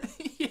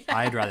 Yeah.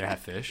 I'd rather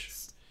have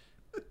fich.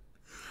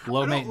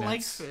 Low I don't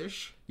maintenance. like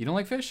fish. You don't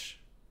like fish?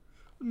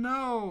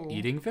 No.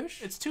 Eating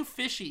fish? It's too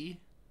fishy.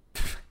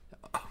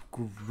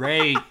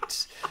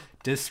 Great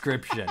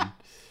description.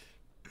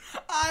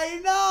 I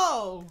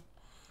know.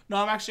 No,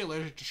 I'm actually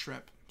allergic to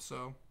shrimp,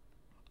 so.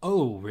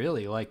 Oh,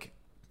 really? Like,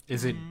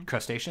 is it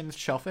crustaceans?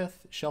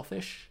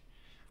 Shellfish?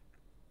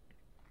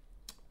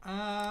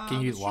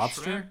 Can you eat it's just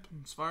lobster? shrimp,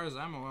 as far as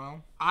I'm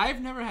aware.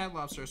 I've never had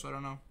lobster, so I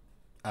don't know.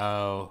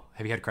 Oh,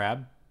 have you had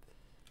crab?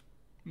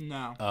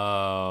 No.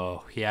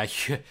 Oh, yeah.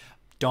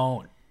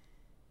 Don't.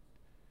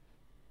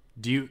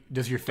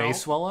 Does your face Don't.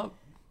 swell up?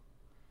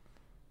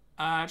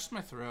 Just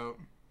my throat.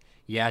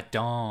 Yeah,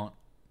 don't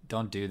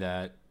do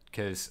that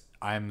because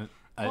I'm.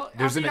 Well,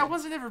 there's I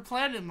wasn't ever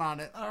planning on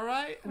it. All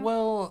right.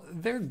 Well,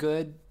 they're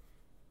good.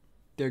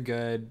 They're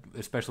good,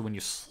 especially when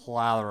you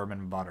slather them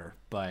in butter.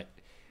 But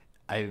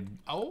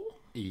Oh.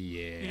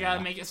 yeah. You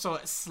gotta make it so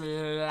it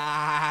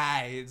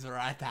slides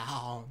right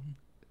down.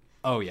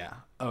 Oh yeah.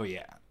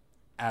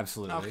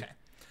 Absolutely. Okay.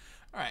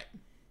 All right.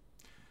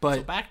 But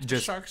So back to the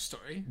shark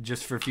story.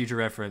 just for future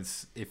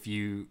reference, if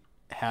you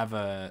have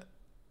a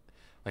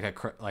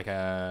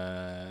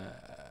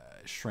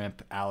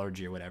shrimp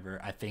allergy or whatever,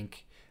 I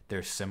think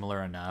they're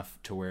similar enough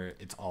to where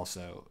it's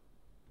also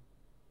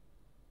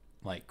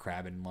like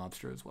crab and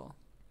lobster as well.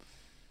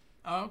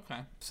 Oh,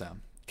 okay. So Well,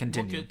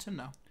 continue, good to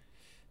know.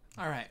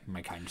 All right.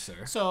 my kind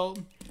sir. So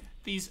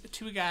these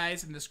 2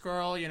 guys and this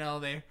girl,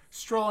 they're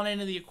strolling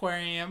into the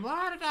aquarium,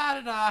 la da da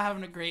da da,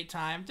 having a great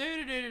time. Do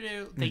do do do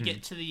do. They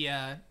get to the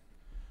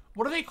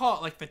what do they call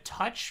it? Like the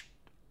touch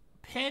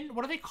pin?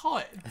 What do they call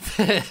it?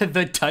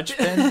 The touch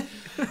pin.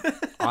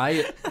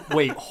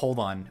 Wait, hold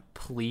on,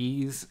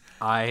 please.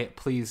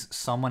 Please,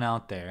 someone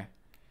out there,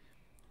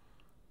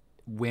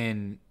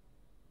 when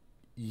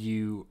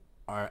you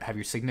have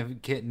your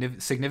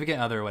significant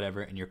other or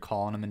whatever, and you're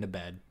calling them into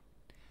bed,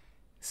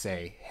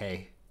 say,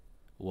 "Hey,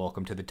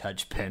 welcome to the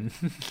touch pin."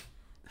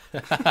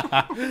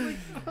 Welcome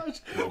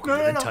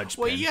to the touch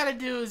What pin. you gotta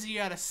do is you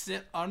gotta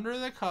sit under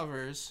the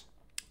covers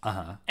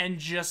Uh-huh. and you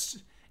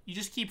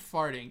just keep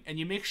farting, and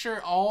you make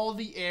sure all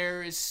the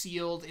air is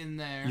sealed in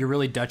there. You're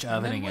really Dutch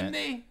And then ovening when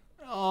it.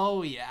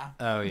 oh yeah.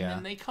 Oh, And yeah.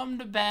 then they come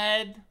to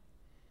bed.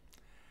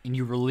 And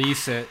you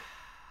release it.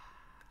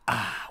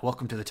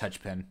 Welcome to the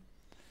touch pin.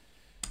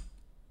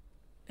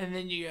 And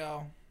then you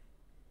go.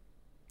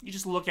 You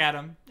just look at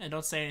them and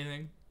don't say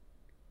anything.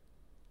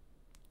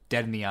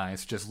 Dead in the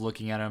eyes, just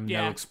looking at him,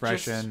 Yeah, no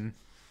expression.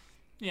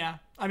 Yeah.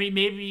 I mean,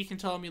 maybe you can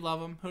tell them you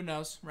love them. Who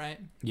knows, right?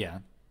 Yeah.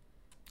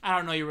 I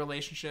don't know your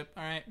relationship.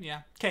 All right.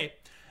 Yeah. Okay.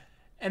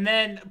 And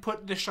then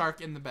put the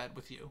shark in the bed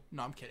with you.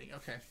 No, I'm kidding.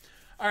 Okay.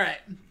 All right.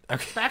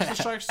 Okay. Back to the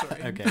shark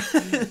story. Okay.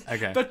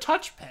 Okay. The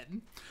touch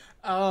pen.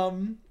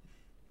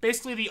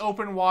 Basically the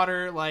open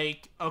water,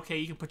 like, okay,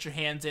 you can put your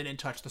hands in and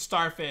touch the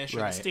starfish or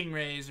Right. the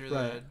stingrays or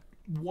the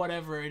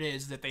whatever it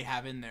is that they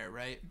have in there,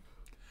 right?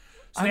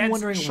 So they I'm had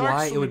wondering sharks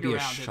why it would swimming be a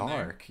around in there.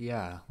 shark.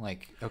 Yeah,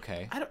 like,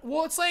 okay.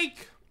 Well, it's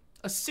like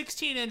a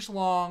 16-inch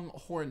long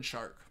horn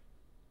shark.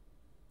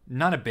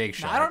 Not a big Now,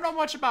 shark. I don't know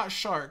much about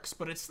sharks,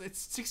 but it's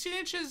 16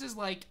 inches is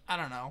like, I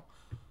don't know,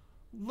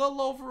 a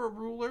little over a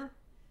ruler.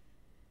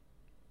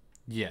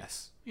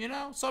 Yes. You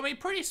know? So, I mean,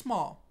 pretty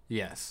small.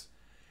 Yes.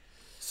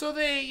 So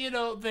they,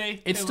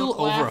 It's they still look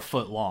over a left.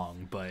 foot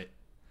long, but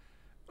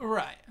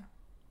Right.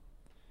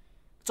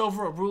 It's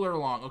over a ruler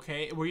long,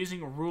 okay? We're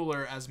using a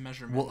ruler as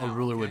measurement. well, a now,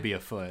 ruler okay? would be a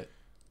foot.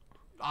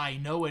 I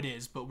know it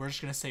is, but we're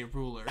just gonna say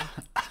ruler.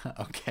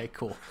 Okay,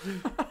 cool.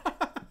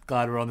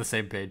 Glad we're on the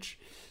same page.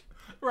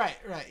 Right,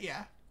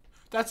 yeah.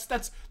 That's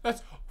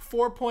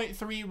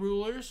 4.3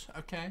 rulers,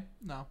 okay?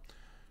 No.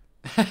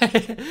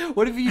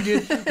 What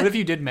if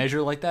you did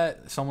measure like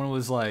that? Someone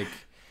was like,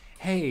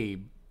 "Hey,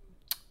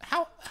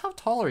 how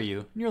tall are you?"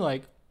 And you're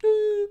like,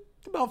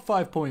 "About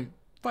 5.8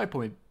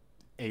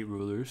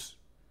 rulers."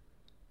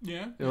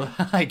 Yeah. You're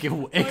like,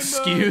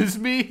 "Excuse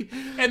me?"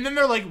 And then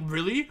they're like,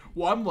 really?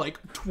 Well, I'm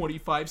like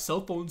 25 cell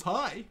phones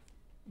high.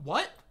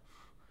 What?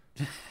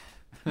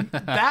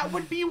 That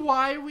would be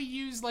why we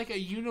use like a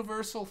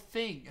universal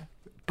thing.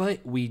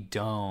 But we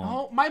don't.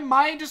 Oh, my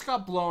mind just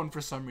got blown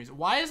for some reason.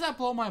 Why does that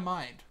blow my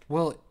mind?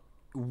 Well,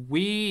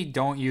 we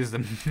don't use the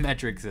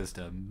metric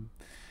system.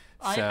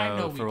 So I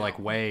know we for like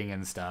don't. weighing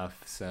and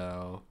stuff,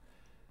 so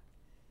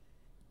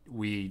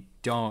we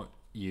don't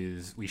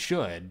use. We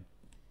should,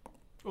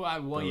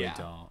 Well, but yeah. we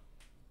don't.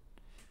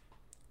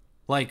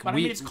 Like But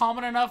we, I mean, it's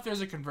common enough.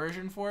 There's a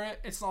conversion for it.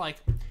 It's not like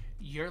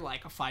you're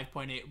like a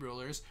 5.8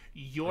 rulers.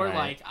 You're Right.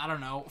 like, I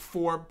don't know,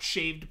 4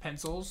 shaved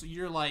pencils.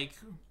 You're like,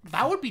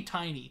 that would be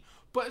tiny.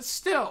 But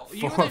still,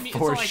 you know what I mean?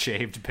 four It's like,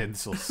 shaved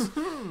pencils.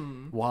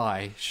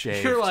 Why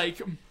shaved? you're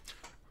like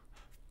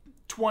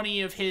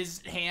 20 of his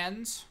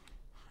hands.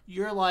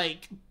 You're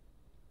like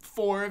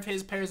 4 of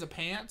his pairs of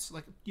pants.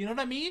 Like, you know what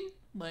I mean?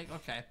 Like,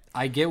 okay.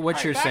 I get what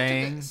Alright, you're back to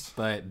saying, this.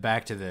 but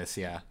back to this,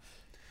 yeah.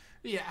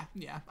 Yeah.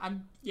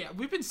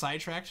 We've been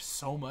sidetracked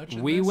so much.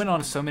 in We this. went on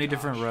Oh so my many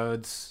different gosh.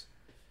 roads.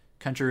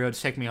 Country roads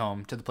take me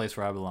home to the place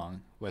where I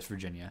belong, West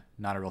Virginia,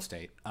 not a real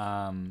state.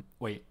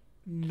 Wait.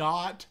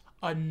 Not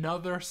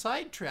another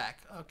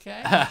sidetrack,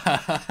 okay?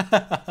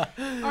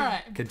 All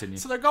right. Continue.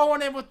 So they're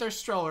going in with their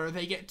stroller.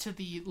 They get to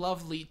the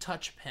lovely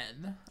touch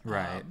pen.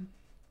 Right.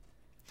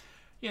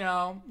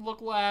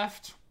 Look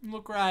left,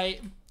 look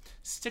right,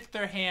 stick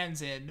their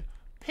hands in,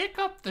 pick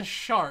up the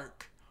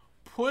shark,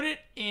 put it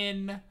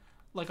in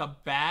like a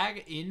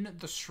bag in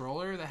the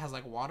stroller that has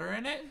like water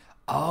in it.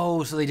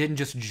 Oh, so they didn't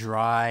just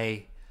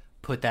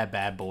put that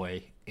bad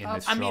boy in the I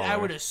stroller. mean, I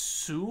would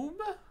assume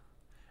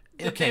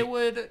that Okay. they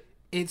would.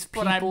 It's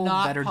but I'm people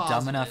not that are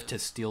dumb enough positive. to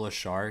steal a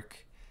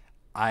shark.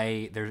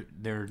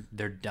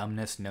 Their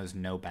dumbness knows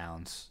no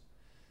bounds.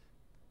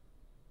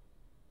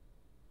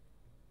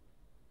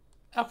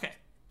 Okay.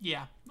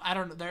 Yeah. I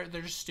don't know.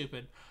 They're just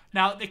stupid.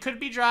 Now, they could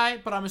be dry,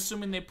 but I'm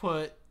assuming they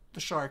put the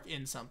shark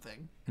in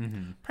something.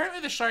 Mm-hmm.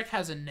 Apparently, the shark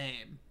has a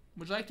name.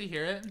 Would you like to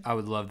hear it? I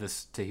would love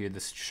to hear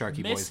this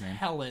Sharky Miss boy's name.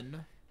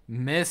 Helen.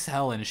 Miss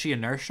Helen. Is she a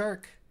nurse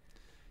shark?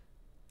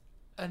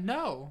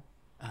 No.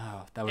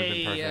 Oh, that would have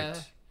been A,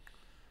 perfect.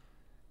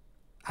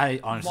 I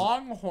honestly.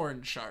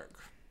 Longhorn shark.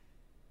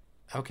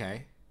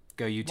 Okay.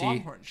 Go UT.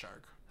 Longhorn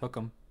shark. Hook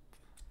 'em.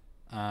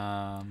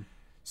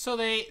 So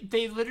they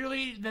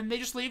literally then they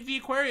just leave the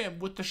aquarium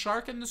with the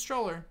shark in the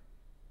stroller.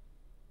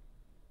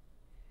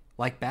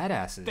 Like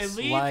badasses. They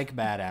leave- Like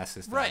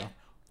badasses, though. Right.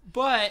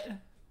 But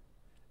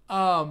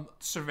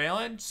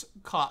surveillance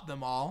caught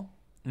them all.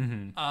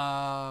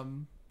 Mm-hmm.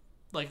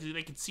 Like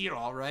they could see it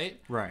all, right?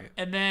 Right.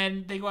 And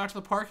then they go out to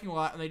the parking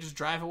lot and they just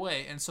drive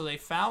away. And so they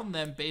found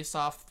them based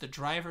off the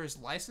driver's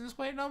license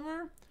plate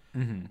number.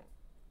 Mm-hmm.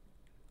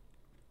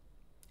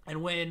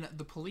 And when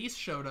the police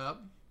showed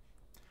up,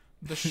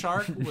 the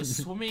shark was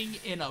swimming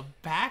in a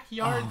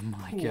backyard Oh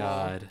my pool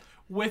God.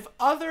 with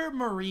other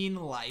marine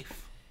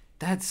life.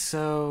 That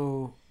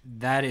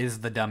is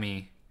the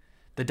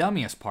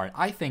dummiest part.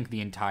 I think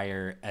the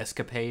entire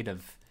escapade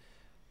of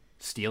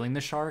stealing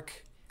the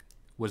shark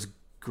was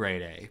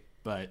grade A,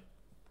 but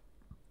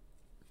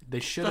they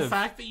should The have.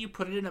 fact that you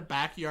put it in a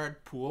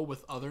backyard pool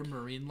with other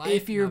marine life,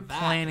 If you're now that is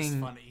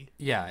planning, funny.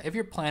 yeah, if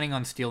you're planning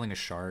on stealing a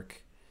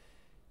shark,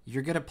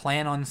 you're gonna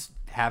plan on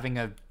having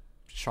a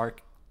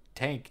shark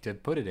tank to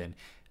put it in.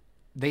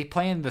 They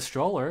planned the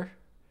stroller,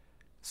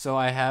 so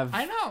I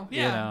know,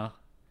 yeah.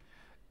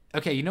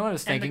 Okay, you know what I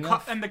was thinking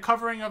of? And the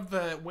covering of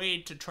the way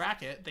to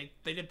track it, they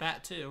did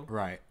that too.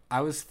 Right.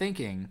 I was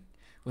thinking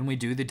when we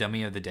do the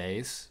dummy of the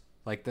days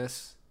like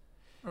this,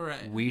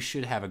 Right. we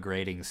should have a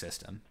grading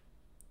system.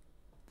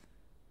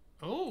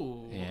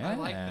 Oh, Yeah, I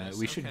like this.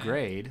 we should Okay.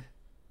 grade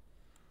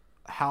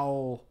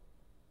how.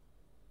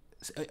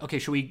 Okay,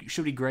 should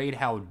we grade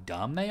how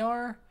dumb they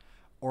are,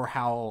 or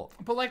how?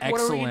 But like,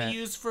 excellent... what are we gonna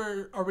use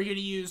for? Are we gonna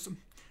use?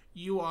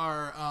 You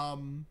are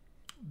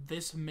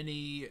this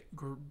many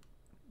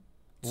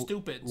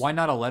stupids. Why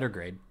not a letter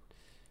grade?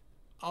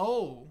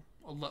 Oh,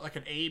 like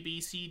an A,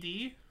 B, C,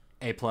 D.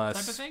 A plus,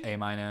 Type of thing? A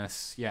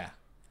minus, yeah.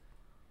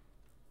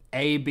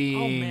 A being...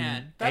 Oh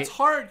man, that's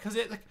hard because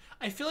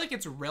I feel like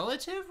it's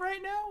relative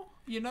right now.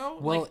 You know.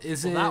 Well, like,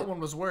 is it? That one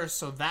was worse,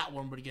 so that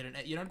one would get an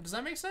A. You know, does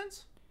that make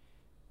sense?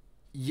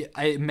 Yeah,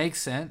 it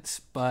makes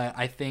sense, but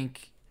I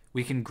think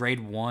we can grade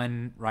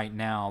one right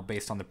now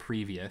based on the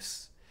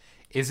previous.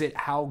 Is it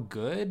how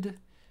good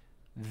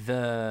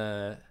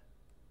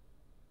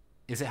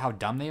Is it how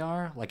dumb they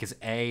are? Like, is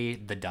A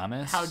the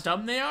dumbest? How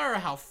dumb they are, or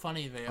how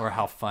funny they are? Or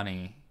how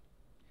funny?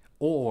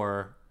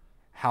 Or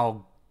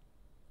how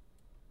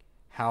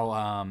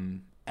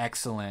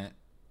excellent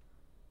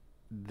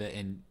the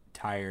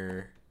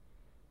entire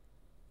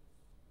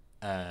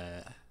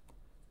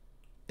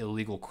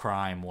illegal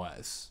crime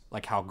was.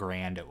 Like, how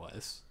grand it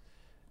was.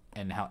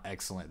 And how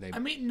excellent they... I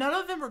mean, none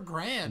of them are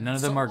grand. None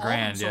of them are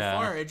grand, so yeah.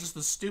 far, it's just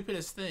the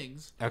stupidest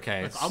things.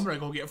 Okay. Like, I'm gonna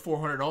go get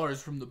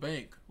 $400 from the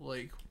bank.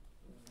 Like...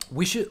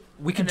 We could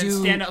and do...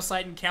 then stand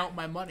outside and count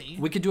my money.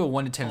 We could do a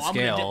 1 to 10 scale. I'm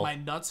gonna dip my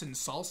nuts in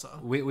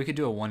salsa. We could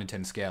do a 1 to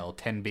 10 scale.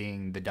 10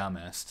 being the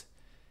dumbest.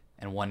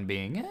 And 1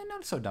 being,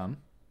 not so dumb.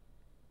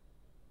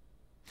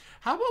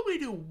 How about we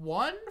do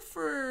 1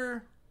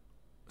 for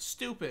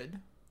stupid?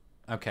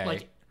 Okay.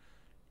 Like,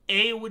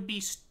 A would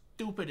be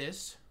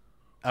stupidest.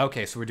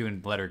 Okay, so we're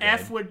doing letter grade.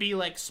 F would be,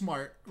 like,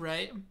 smart,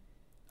 right?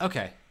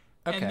 Okay.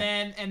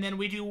 Okay. And then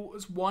we do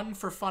 1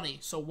 for funny.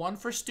 So 1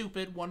 for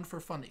stupid, 1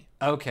 for funny.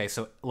 Okay,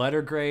 so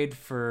letter grade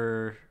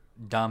for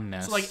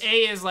dumbness. So, like,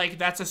 A is, like,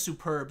 that's a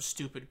superb,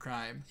 stupid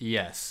crime.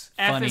 Yes.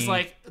 F funny. is,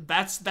 like,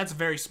 that's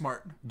very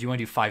smart. Do you want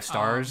to do 5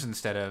 stars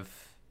instead of...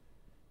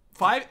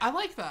 5? I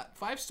like that.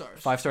 5 stars.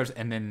 5 stars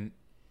and then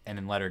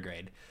letter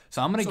grade.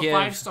 So I'm going to give...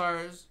 5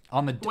 stars.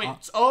 On the...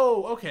 Wait,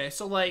 okay.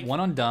 So, like... 1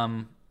 on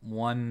dumb,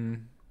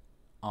 1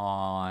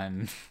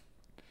 on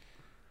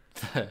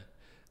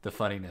the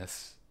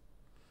funniness.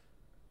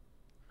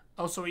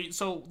 Oh,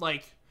 so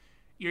like,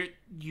 you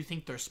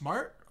think they're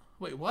smart?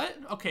 Wait, what?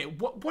 Okay,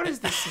 what is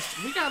this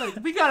system?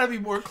 We gotta be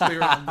more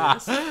clear on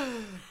this.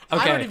 Okay.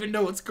 I don't even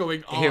know what's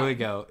going on. Here we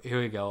go.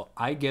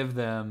 I give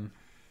them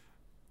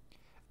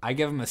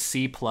a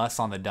C plus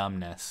on the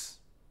dumbness,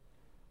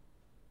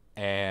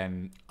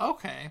 and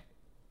okay,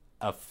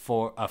 a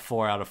 4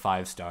 out of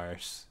 5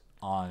 stars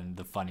on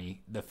the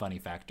funny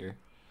factor.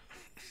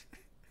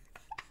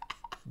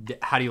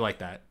 How do you like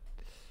that?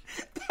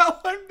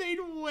 That one made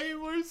way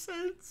more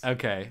sense.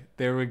 Okay,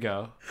 there we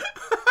go.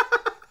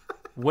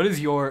 What's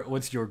your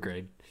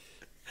grade?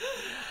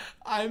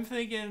 I'm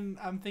thinking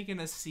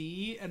a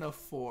C and a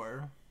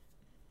 4.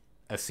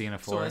 A C and a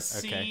 4. So a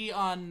C okay.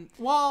 on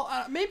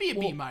maybe a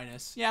B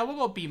minus. Yeah, we'll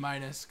go B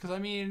minus because I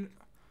mean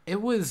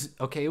it was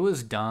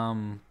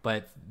dumb,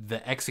 but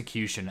the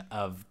execution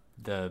of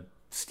the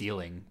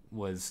stealing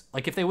was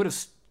like if they would have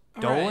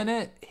stolen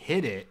it,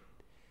 hid it,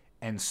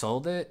 and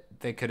sold it,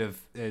 they could have.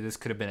 This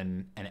could have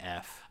been an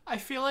F. I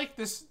feel like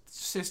this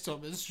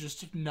system is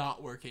just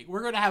not working.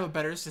 We're gonna have a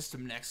better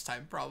system next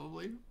time,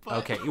 probably.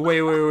 But... Okay,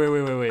 wait.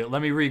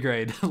 Let me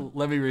regrade.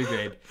 Let me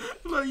regrade.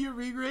 Let you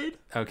regrade?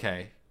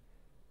 Okay.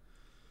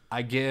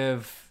 I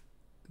give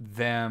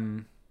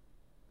them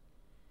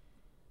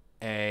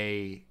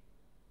a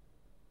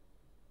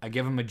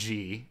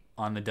G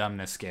on the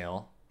dumbness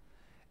scale,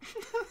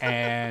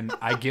 and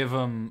I give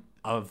them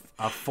a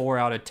 4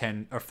 out of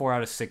 10 or 4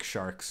 out of 6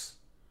 sharks.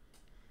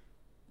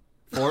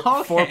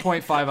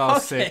 4.5 out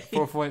of 6.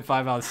 4.5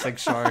 out of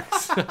 6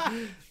 sharks,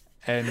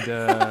 and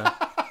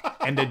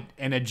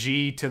a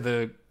G to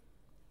the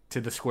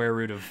square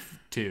root of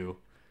 2.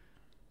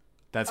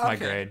 That's my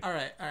grade. All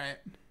right.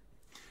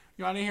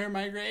 You want to hear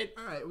my grade?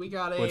 All right, we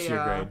got What's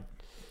your grade?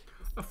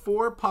 A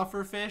 4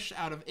 pufferfish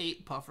out of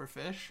 8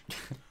 pufferfish.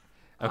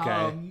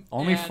 Okay,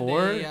 only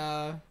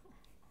 4.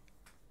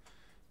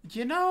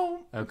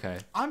 Okay.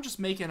 I'm just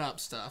making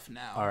up stuff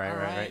now. All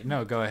right.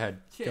 No, go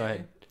ahead. Okay. Go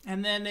ahead.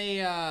 And then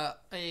a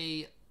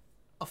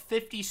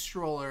 50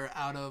 stroller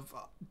out of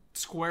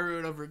square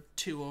root over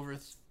 2 over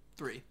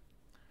 3.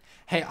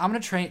 Hey, I'm gonna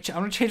change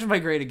my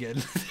grade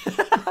again.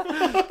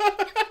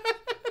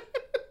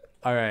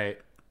 All right.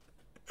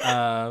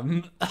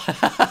 I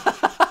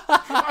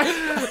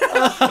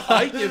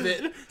give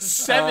it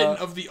 7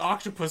 of the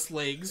octopus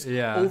legs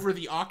over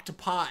the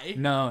octopi.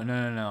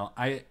 No.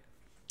 I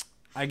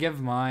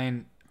give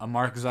mine a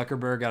Mark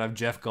Zuckerberg out of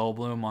Jeff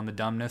Goldblum on the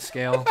dumbness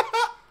scale.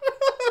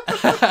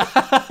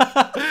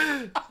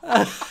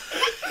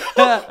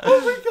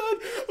 Oh my god.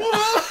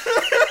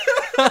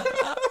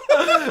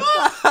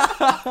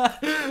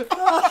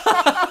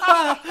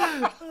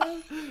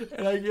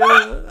 And I give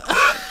it...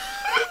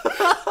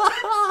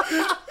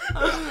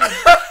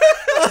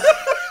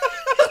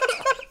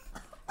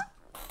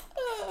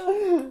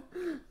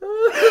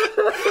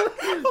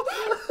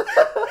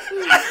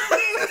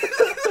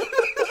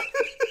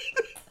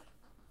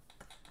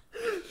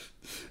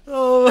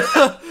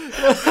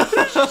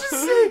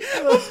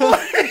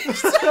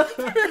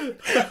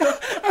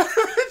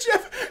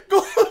 Jeff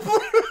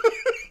Goldblum.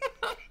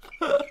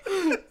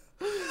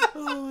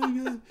 Oh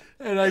my god.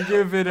 And I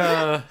give it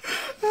a...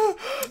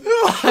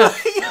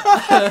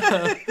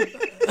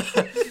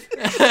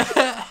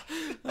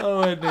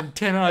 Oh, and then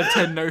 10 out of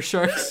 10 nurse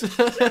sharks.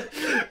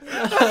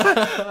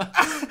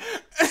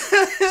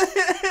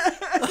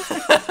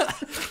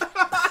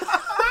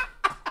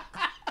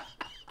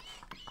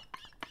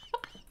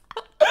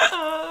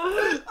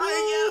 I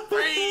can't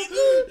breathe.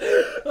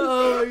 Oh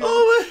my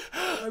god.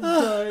 I'm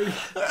dying.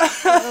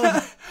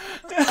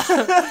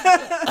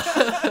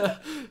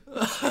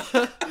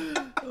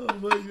 Oh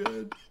my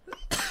god.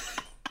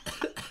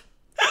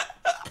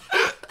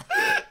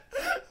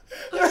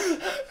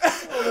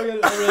 Oh my god,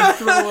 I'm gonna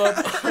throw up.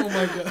 Oh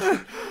my god.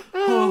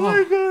 Oh my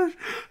gosh.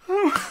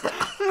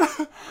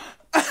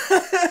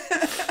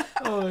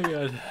 Oh my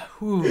god.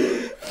 Whew.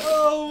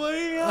 Oh my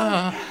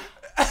god.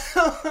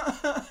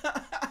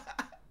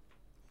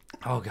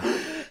 Oh god.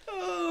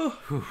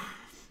 Whew.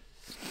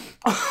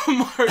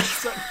 Mark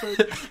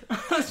Zuckerberg.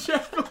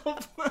 Jeff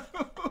Goldblum.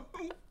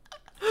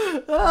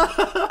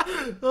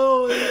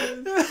 Oh my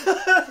god.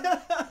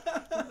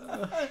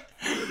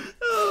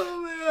 Oh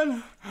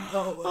man.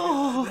 Oh my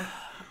god.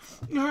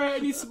 All right, I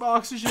need some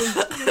oxygen.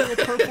 I'm gonna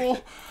get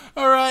purple.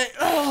 All right.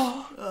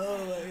 Oh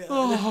my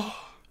god.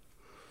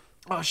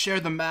 Oh, share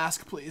the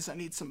mask, please. I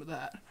need some of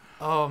that.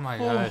 Oh my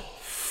god.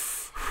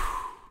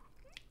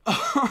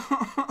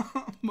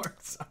 Mark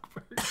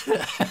Zuckerberg.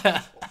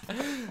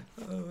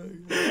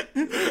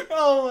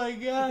 Oh my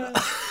god.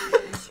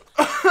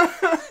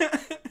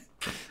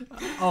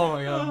 Oh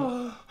my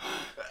god.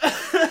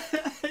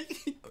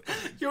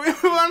 Can we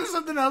move on to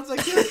something else? I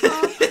can't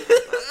stop.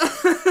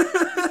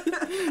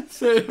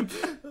 Same.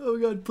 Oh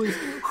god, please.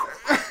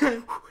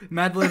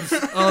 Mad Libs.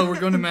 Oh, we're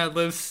going to Mad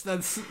Libs.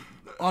 That's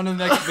on to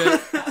the next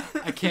bit.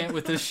 I can't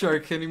with this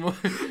shark anymore.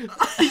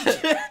 I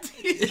can't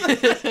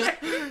either.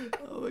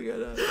 Oh my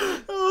god.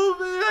 Oh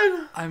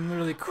man. I'm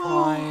literally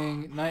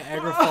crying.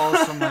 Niagara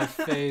Falls from my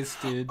face,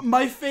 dude.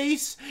 My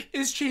face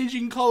is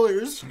changing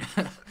colors.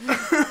 I'm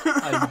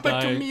I'm a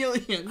dying.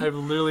 chameleon. I've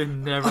literally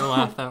never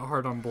laughed that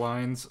hard on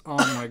blinds. Oh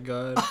my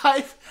god.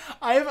 I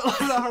haven't laughed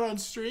that hard on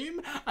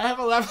stream. I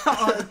haven't laughed that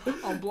hard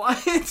on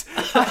blinds.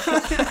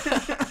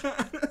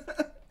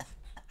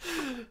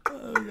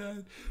 Oh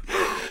god.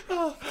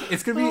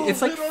 It's gonna be.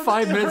 It's like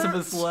 5 minutes of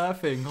us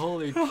laughing.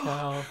 Holy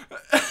cow.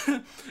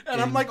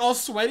 And I'm like all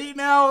sweaty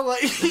now.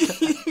 Like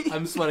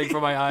I'm sweating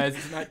from my eyes.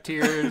 It's not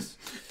tears.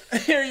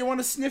 Here, you want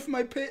to sniff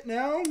my pit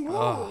now?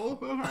 Oh,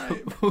 all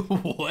right.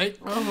 What?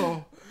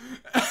 Oh.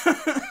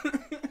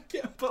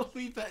 Can't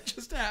believe that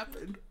just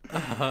happened.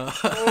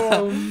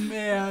 Oh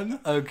man.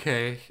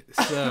 Okay,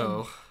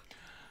 so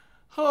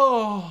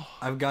Oh.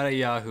 I've got a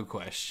Yahoo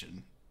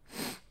question.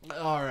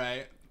 All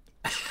right.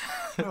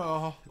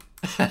 Oh.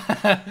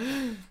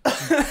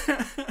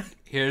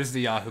 Here's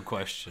the Yahoo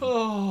question.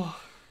 Oh.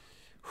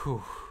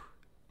 Whew.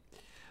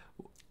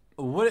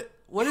 What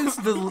is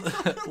the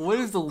what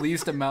is the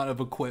least amount of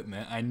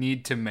equipment I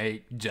need to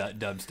make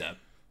dubstep?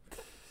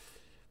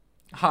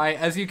 Hi,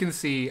 as you can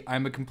see,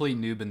 I'm a complete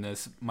noob in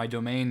this. My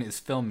domain is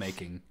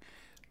filmmaking,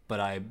 but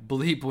I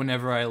bleep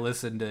whenever I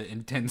listen to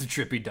intense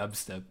trippy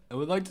dubstep. I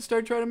would like to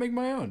start trying to make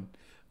my own.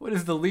 What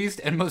is the least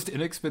and most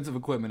inexpensive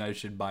equipment I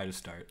should buy to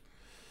start?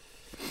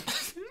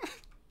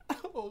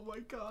 Oh my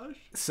gosh.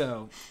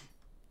 So,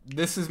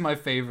 this is my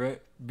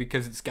favorite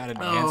because it's got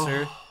an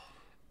answer.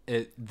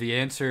 The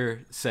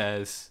answer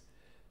says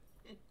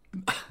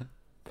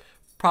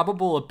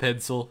probable a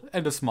pencil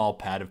and a small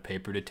pad of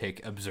paper to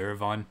take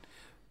observe on.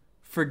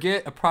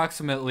 Forget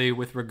approximately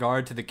with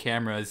regard to the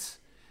cameras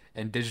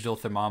and digital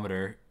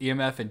thermometer.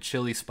 EMF and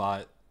chili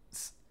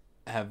spots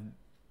have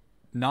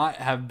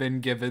been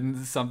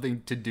given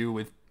something to do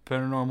with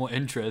paranormal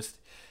interest,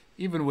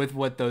 even with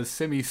what those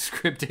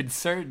semi-scripted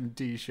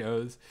certainty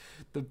shows.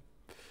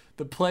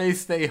 The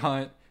place they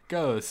hunt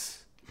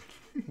ghosts.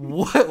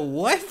 What?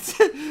 What?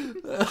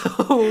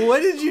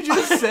 What did you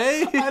just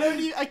say?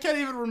 I can't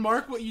even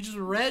remark what you just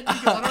read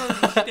because I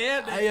don't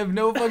understand it. I have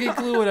no fucking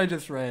clue what I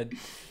just read.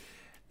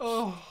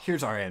 Oh.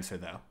 Here's our answer,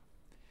 though.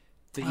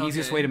 The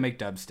easiest way to make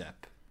dubstep.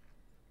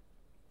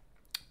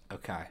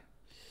 Okay.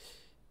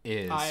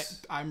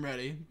 I'm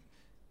ready.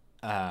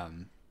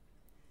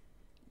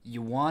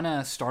 You want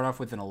to start off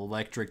with an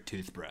electric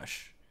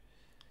toothbrush.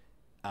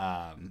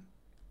 And...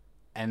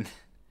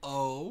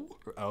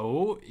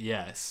 Oh,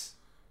 yes.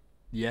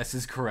 Yes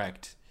is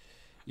correct.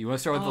 You want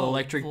to start with an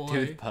electric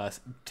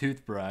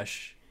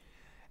toothbrush,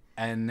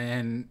 and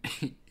then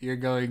you're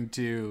going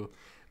to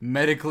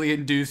medically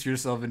induce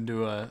yourself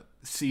into a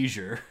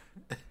seizure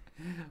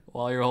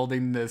while you're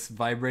holding this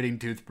vibrating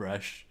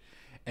toothbrush.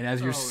 And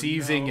as you're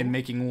seizing and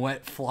making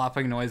wet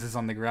flopping noises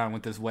on the ground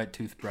with this wet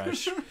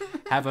toothbrush,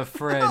 have a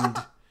friend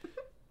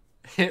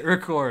hit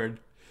record,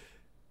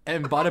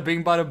 and bada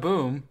bing bada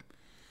boom,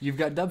 you've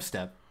got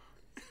dubstep.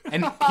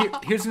 And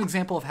here's an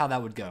example of how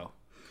that would go.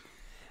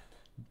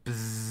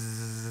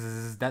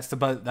 Bzzz, that's the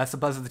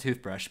buzz of the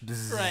toothbrush.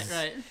 Bzzz.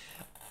 Right.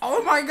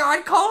 Oh my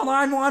god, call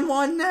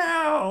 911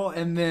 now!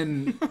 And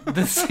then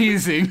the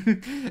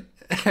seizing.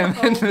 And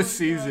then the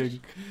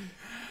seizing.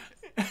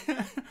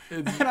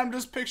 And I'm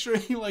just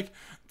picturing like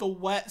the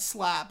wet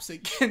slaps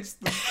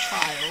against the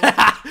child.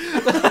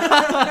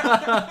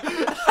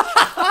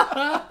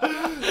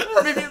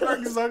 Maybe Mark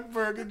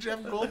Zuckerberg and Jeff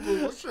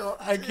Goldblum will show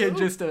up. I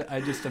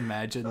just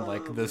imagine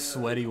like the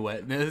sweaty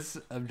wetness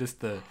of just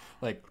the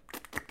like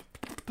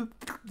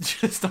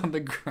just on the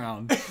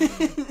ground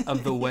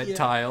of the wet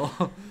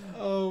tile.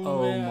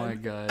 Oh my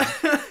god.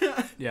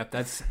 Yeah,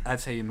 that's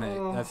how you make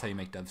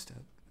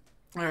dubstep.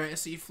 All right,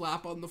 so you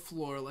flap on the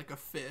floor like a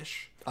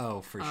fish. Oh,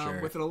 for sure.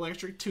 With an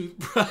electric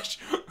toothbrush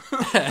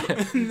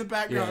in the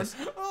background. Yes.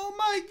 Oh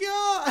my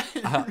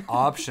god.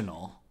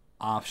 Optional.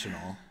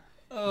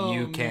 Oh,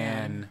 You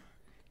can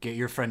get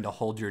your friend to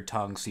hold your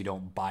tongue so you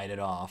don't bite it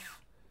off.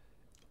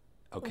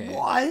 Okay.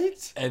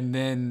 What? And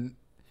then,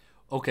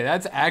 okay,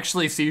 that's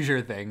actually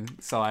seizure thing.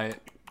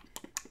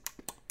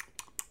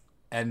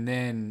 And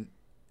then,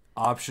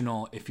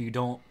 optional, if you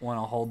don't want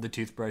to hold the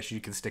toothbrush, you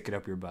can stick it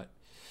up your butt.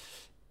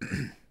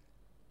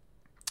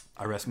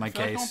 I rest my If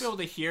case. I won't be able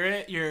to hear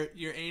it,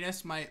 your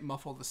anus might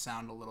muffle the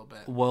sound a little bit.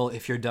 Well,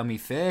 if your dummy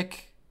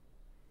thick,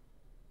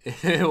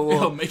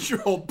 It'll make your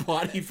whole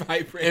body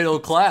vibrate. it'll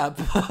clap.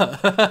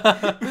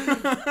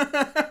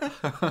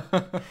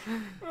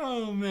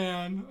 Oh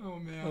man.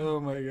 Oh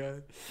my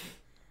god.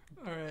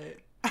 All right.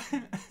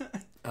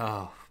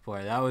 Oh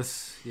boy, that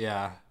was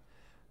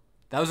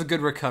a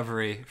good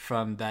recovery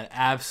from that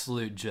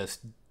absolute just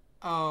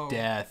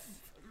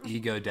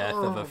ego death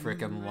of a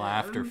freaking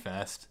laughter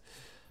fest.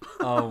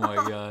 Oh my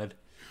god,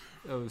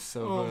 that was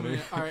so funny.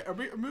 Man. All right, are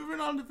we moving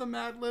on to the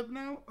Mad Lib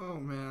now? Oh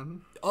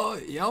man. Oh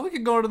yeah, we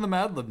can go to the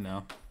Mad Lib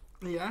now.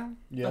 Yeah.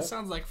 Yeah. That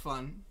sounds like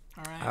fun.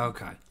 All right.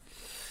 Okay,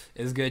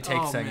 it's gonna take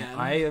a second.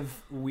 Man.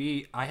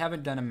 I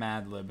haven't done a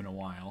Mad Lib in a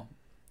while.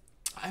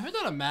 I haven't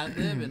done a Mad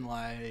Lib in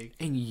like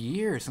In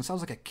years, since I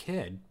was like a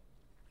kid.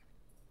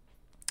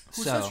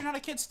 Who says you're not a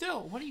kid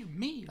still? What do you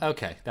mean?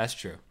 Okay, that's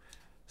true.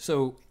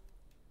 So,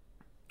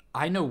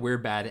 I know we're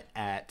bad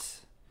at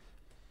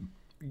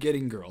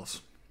getting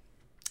girls.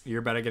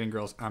 You're bad at getting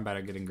girls. I'm bad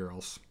at getting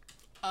girls.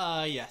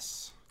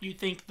 Yes. You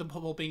think the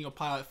whole being a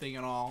pilot thing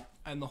and all,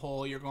 and the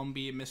whole you're going to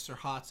be Mr.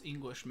 Hot's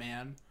English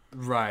man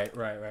Right.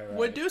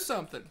 would do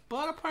something,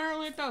 but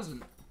apparently it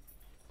doesn't.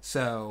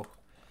 So,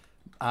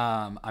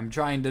 I'm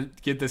trying to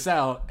get this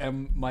out,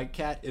 and my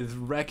cat is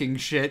wrecking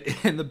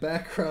shit in the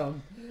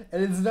background,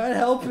 and it's not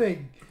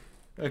helping.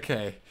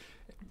 Okay,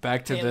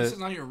 back to This is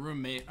not your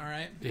roommate, all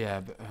right?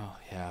 Yeah, but,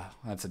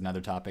 that's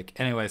another topic.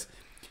 Anyways,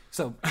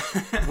 so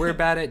we're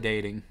bad at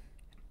dating.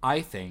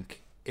 I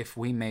think if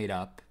we made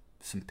up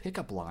some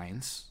pickup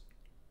lines,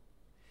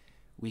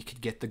 we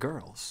could get the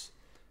girls,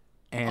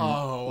 and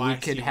I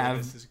see where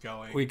this is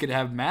going. we could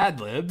have Mad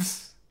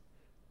Libs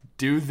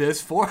do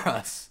this for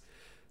us.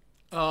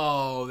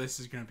 Oh, this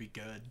is gonna be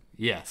good.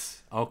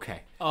 Yes.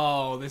 Okay.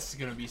 Oh, this is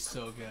gonna be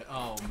so good.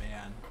 Oh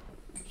man.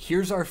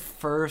 Here's our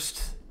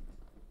first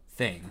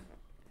thing.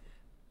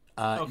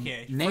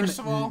 Okay. First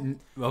of all,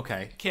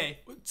 okay. Okay.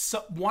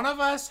 So one of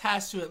us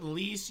has to at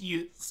least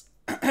use.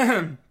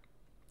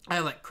 I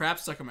had like crap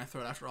stuck in my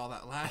throat after all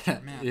that laughter,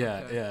 man.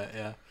 Yeah,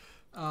 okay.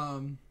 yeah.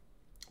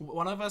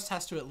 One of us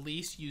has to at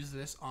least use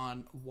this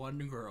on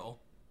one girl.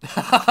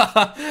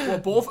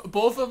 Well,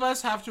 both of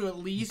us have to at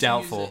least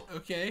Doubtful. use it,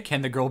 okay?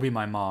 Can the girl be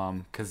my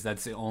mom? Because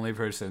that's the only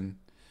person.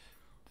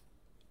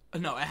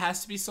 No, it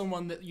has to be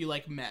someone that you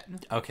like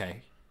met.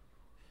 Okay.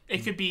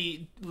 It could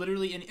be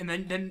literally, and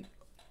then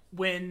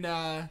when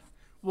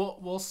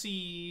we'll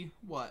see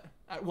what.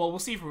 Well, we'll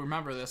see if we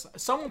remember this.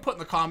 Someone put in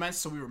the comments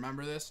so we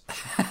remember this.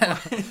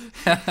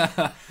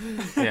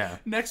 Yeah.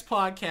 Next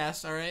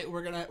podcast, all right.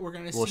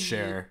 We'll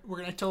share.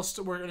 We're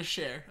gonna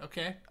share.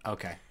 Okay.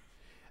 Okay.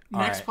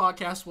 Next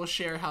podcast, we'll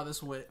share how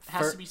this went. It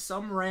has to be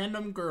some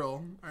random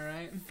girl, all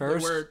right?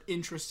 First, that we're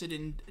interested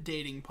in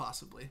dating,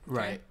 possibly. Okay?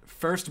 Right.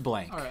 First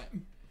blank. All right.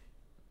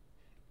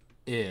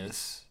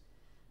 Is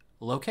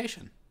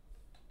location.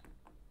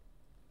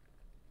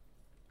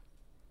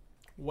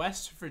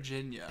 West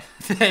Virginia.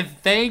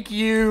 Thank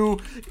you,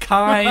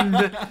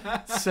 kind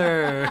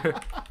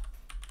sir.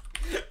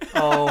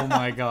 Oh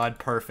my god,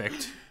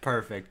 perfect.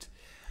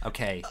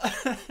 Okay.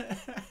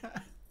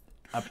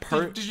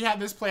 Did you have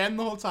this plan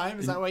the whole time?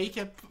 Is that why you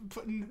kept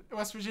putting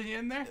West Virginia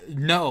in there?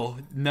 No,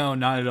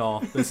 not at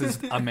all. This is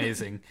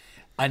amazing.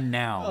 A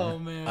noun. Oh,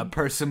 man. A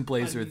person,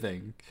 place, or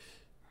thing.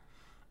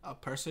 A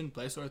person,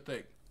 place, or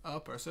thing. A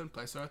person,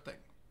 place, or thing.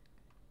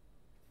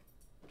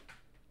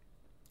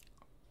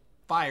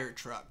 Fire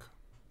truck.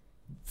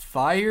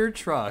 Fire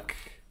truck.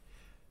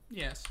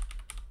 Yes.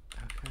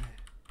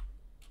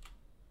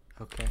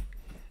 Okay.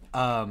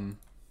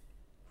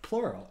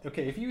 Plural.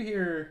 Okay, if you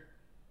hear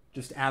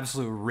just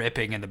absolute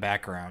ripping in the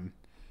background,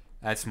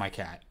 that's my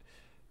cat.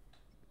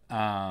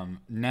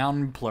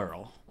 Noun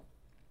plural.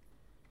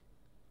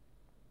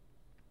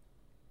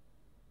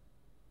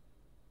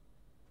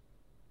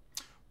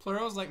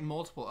 Plural is like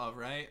multiple of,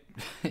 right?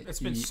 It's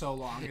been so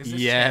long. Is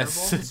this yes,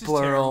 terrible? This is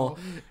plural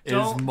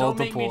terrible. is multiple Don't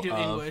make me do of.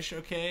 English,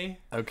 okay?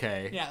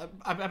 Okay. Yeah,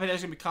 I bet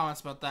there's gonna be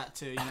comments about that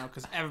too,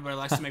 because everybody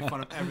likes to make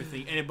fun of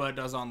everything anybody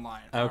does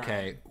online.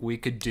 Okay, we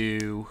could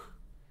do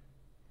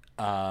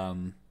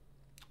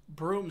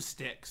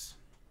Broomsticks.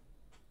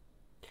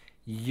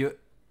 You.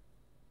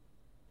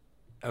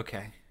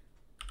 Okay.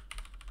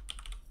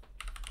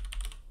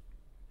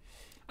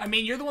 I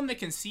mean, you're the one that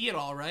can see it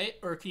all, right?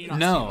 Or can you not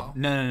see it all?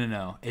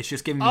 No. It's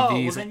just giving me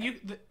these, well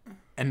then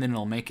and then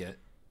it'll make it.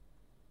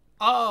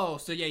 Oh,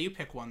 so yeah, you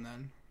pick one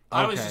then.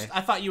 Okay.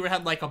 I thought you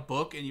had like a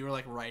book and you were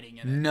like writing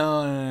in it.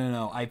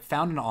 No. I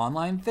found an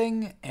online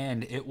thing,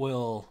 and it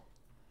will.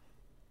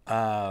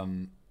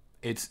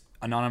 It's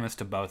anonymous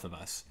to both of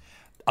us.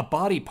 A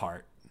body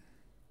part.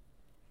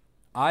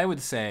 I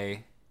would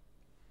say.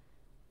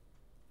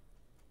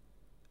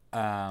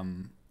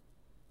 Can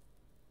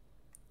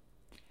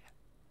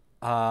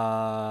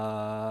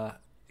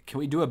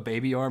we do a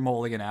baby arm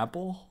holding an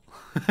apple?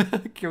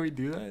 Can we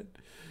do that?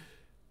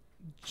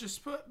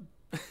 Just put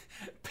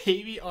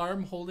baby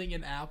arm holding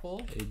an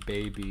apple. A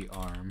baby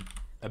arm.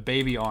 A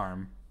baby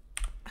arm.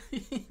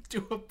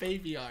 Do a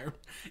baby arm.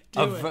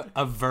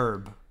 A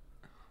verb.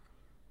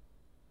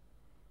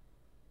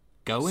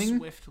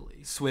 Going?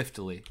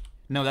 Swiftly.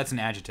 No, that's an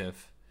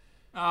adjective.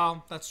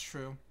 Oh, that's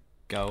true.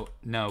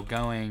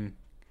 Going.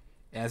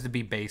 It has to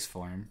be base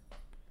form.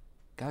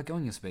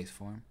 Going is base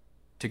form.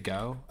 To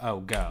go? Oh,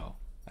 go.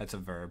 That's a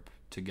verb.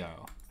 To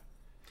go.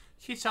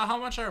 Can you tell how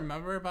much I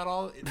remember about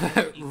all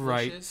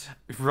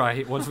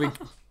Right. Once we...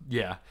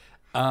 Yeah.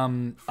 All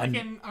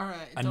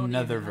right.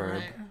 Another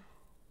verb. Right.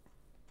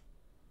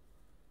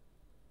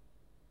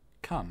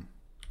 Come.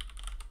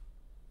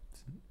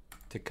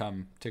 To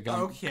come.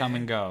 Okay. Come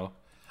and go.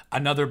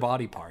 Another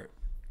body part.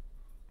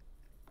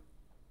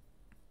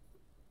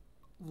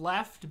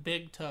 Left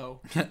big toe.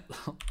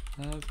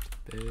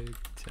 Left big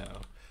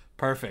toe.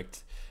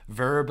 Perfect.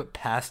 Verb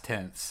past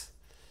tense.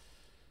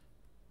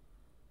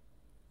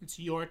 It's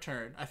your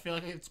turn. I feel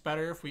like it's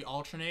better if we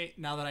alternate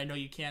now that I know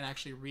you can't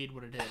actually read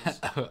what it is.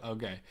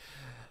 Okay.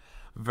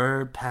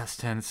 Verb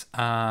past tense.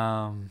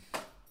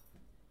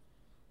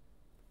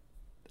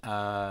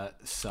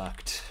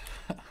 Sucked.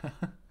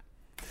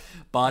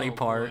 Body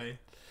part. Boy.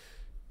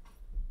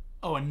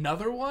 Oh,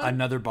 another one?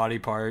 Another body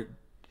part.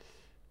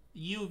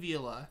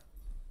 Uvula.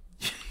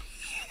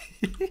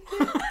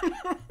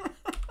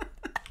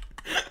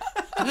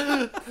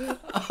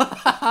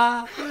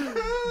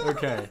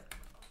 Okay.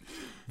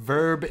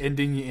 Verb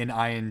ending in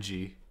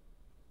ing.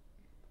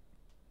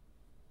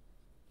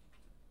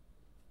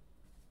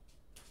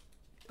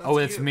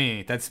 That's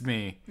me. That's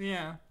me.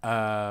 Yeah.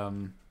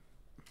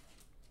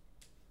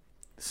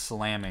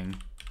 Slamming.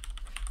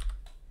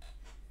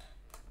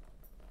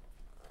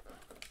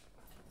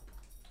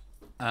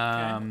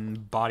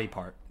 Body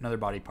part. Another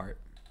body part.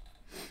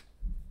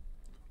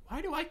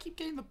 Why do I keep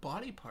getting the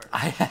body part?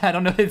 I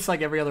don't know. It's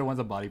like every other one's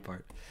a body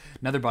part.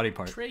 Another body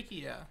part.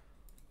 Trachea.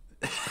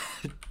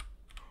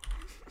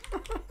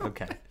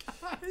 Okay.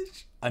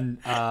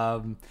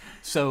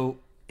 So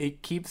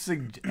it keeps.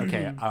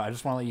 Okay, I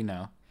just want to let you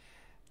know.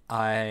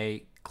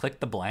 I clicked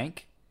the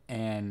blank,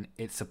 and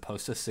it's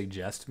supposed to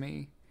suggest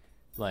me,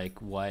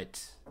 like,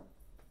 what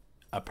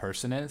a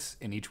person is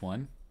in each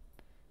one.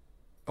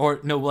 Or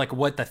no, like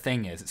what the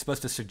thing is. It's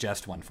supposed to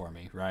suggest one for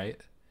me, right?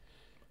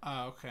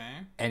 Oh,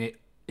 okay. And it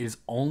is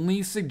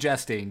only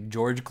suggesting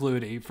George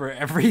Clooney for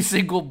every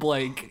single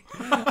blank.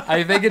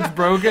 I think it's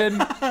broken,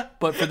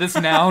 but for this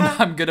noun,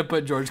 I'm gonna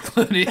put George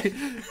Clooney.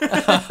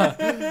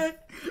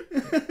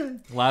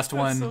 Last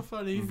one, so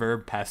funny.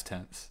 Verb past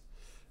tense.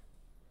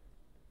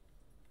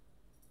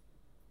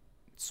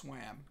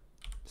 Swam.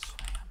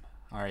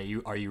 All right,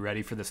 are you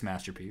ready for this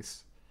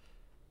masterpiece?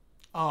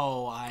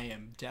 Oh, I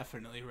am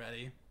definitely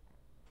ready.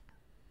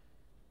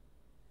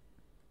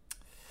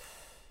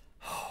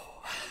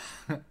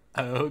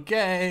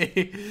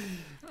 Okay.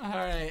 All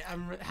right.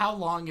 How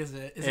long is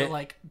it? Is it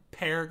like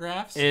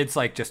paragraphs? It's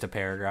like just a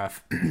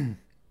paragraph.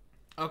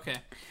 Okay.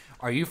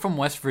 Are you from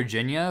West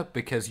Virginia?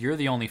 Because you're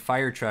the only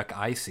fire truck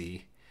I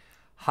see.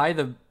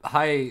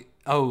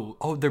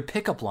 Oh, they're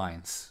pickup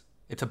lines.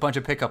 It's a bunch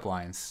of pickup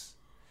lines.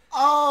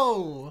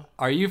 Oh.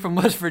 Are you from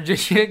West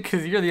Virginia?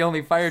 Because you're the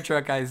only fire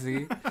truck I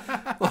see.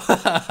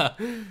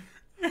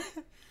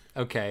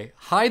 Okay.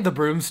 Hide the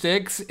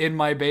broomsticks in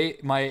my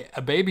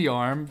baby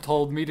arm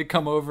told me to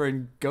come over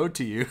and go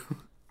to you.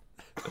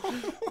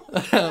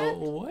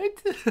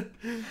 What?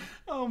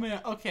 Oh man.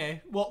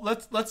 Okay. Well,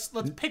 let's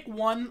pick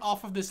one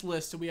off of this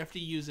list, and we have to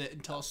use it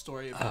and tell a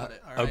story about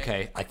it. All right?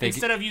 Okay. I think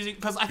instead of using,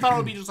 because I thought it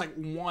would be just like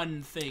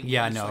one thing.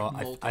 Yeah, no,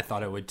 like I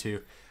thought it would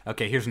too.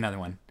 Okay, here's another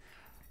one.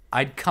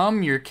 I'd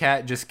come your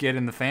cat just get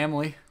in the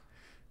family.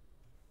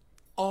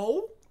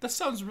 Oh, that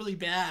sounds really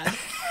bad.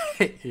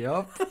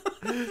 Yep.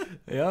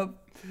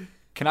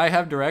 Can I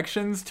have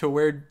directions to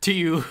where to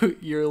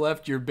you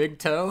left your big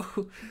toe?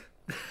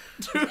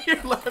 To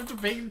your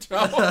left big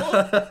toe.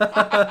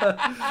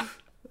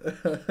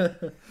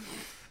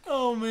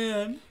 Oh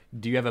man.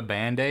 Do you have a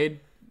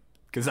Band-Aid?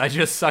 Because I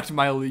just sucked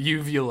my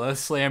uvula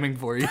slamming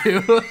for you.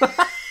 Not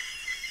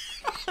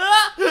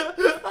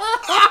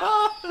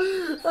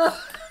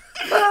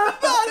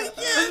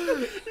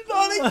again.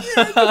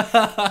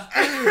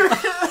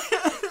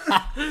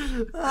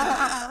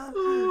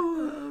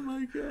 Oh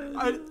my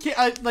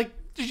god.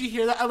 Did you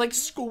hear that? I like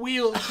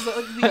squealed because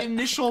like the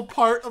initial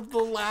part of the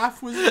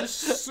laugh was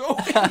just so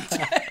intense.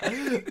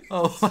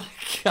 Oh my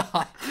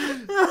god.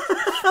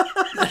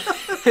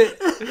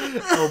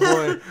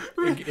 Oh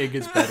boy. It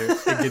gets better.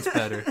 It gets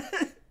better.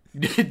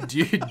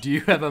 Do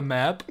you have a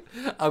map?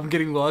 I'm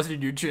getting lost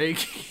in your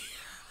Jake.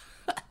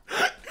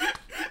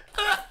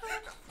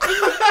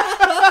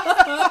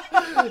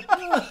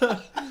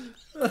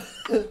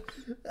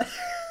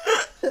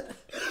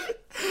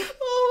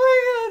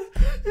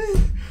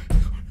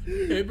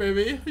 Hey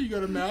baby, you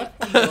got a map?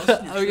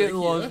 I'm getting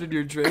lost in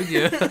your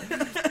trachea.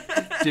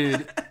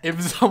 Dude,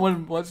 if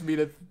someone wants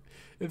to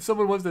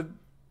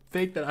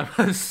think that I'm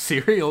a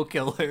serial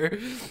killer,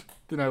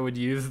 then I would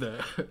use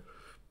that.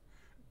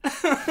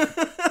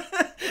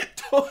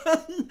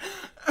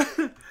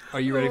 Are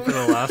you ready for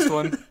the last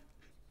one?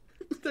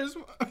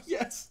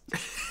 Yes.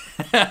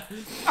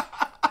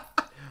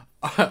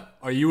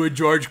 Are you a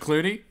George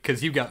Clooney?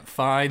 Because you got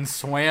fine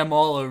swam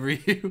all over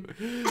you.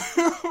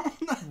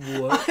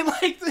 What? I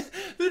like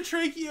the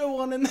trachea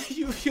one and the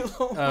uvula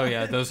one. Oh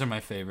yeah, those are my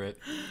favorite.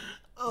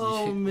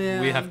 Oh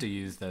man. We have to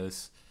use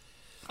those.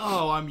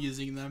 Oh, I'm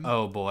using them.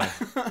 Oh boy.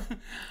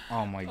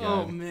 Oh my god.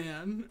 Oh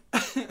man.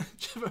 Do you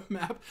have a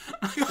map?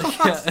 Your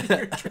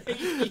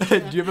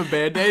trachea. Do you have a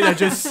band-aid? I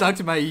just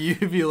sucked my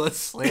uvula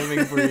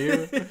slamming for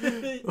you.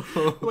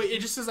 Wait,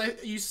 it just says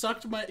you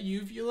sucked my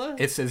uvula?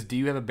 It says, do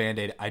you have a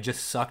band-aid? I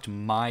just sucked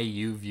my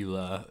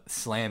uvula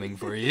slamming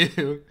for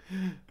you.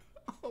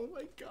 Oh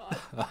my god.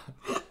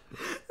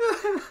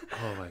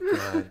 Oh my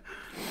god.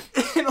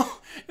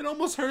 It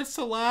almost hurts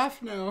to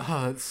laugh now.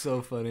 Oh, that's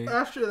so funny.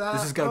 After that,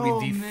 This has got to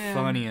be the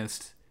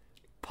funniest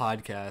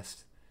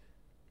podcast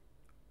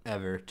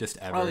ever. Just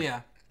ever. Oh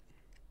yeah.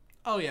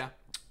 Oh yeah.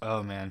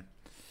 Oh man.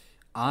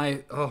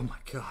 Oh my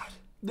god.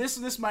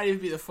 This might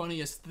even be the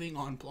funniest thing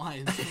on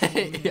Blinds.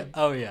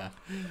 Oh yeah.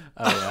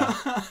 Oh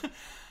yeah.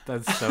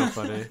 That's so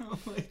funny. Oh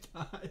my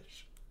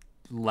gosh.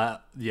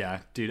 Yeah,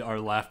 dude, our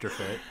laughter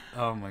fit.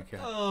 Oh my god.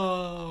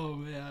 Oh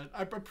man,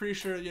 I'm pretty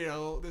sure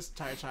this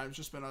entire time it's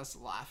just been us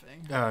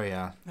laughing Oh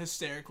yeah.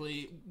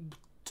 hysterically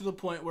to the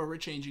point where we're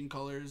changing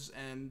colors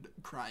and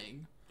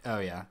crying. Oh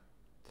yeah.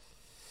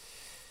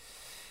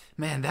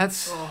 Man, that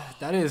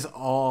is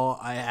all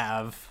I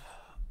have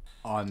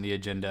on the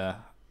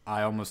agenda.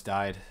 I almost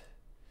died.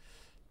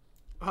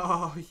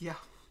 Oh yeah.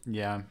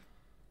 Yeah.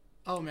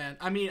 Oh man,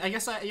 I mean, I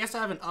guess I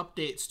have an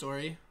update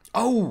story.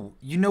 Oh,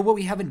 you know what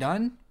we haven't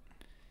done?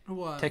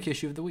 What? Tech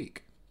issue of the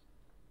week.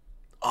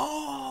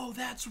 Oh,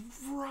 that's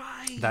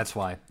right. That's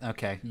why.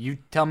 Okay, you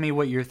tell me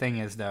what your thing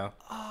is, though.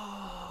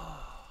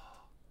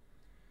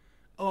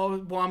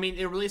 Oh, well, I mean,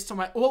 it released to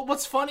my... Well,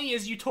 what's funny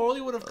is you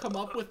totally would have come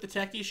up with the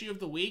tech issue of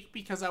the week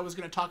because I was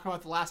going to talk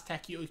about the last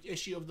tech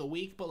issue of the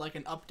week, but like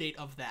an update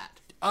of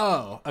that.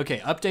 Oh, okay.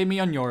 Update me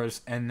on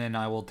yours, and then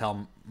I will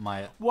tell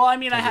my... Well, I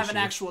mean, I have issue. an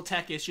actual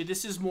tech issue.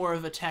 This is more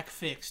of a tech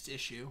fixed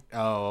issue.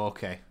 Oh,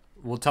 okay.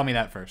 Well, tell me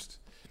that first.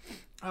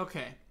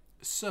 Okay,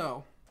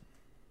 so...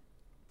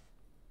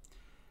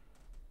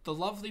 The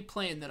lovely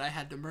plane that I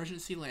had to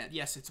emergency land.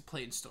 Yes, it's a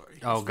plane story.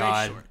 It's Oh, very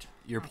God. short.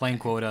 Your plane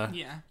quota.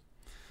 Yeah.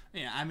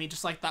 Yeah, I mean,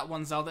 just like that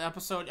one Zelda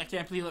episode, I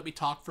can't believe you let me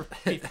talk for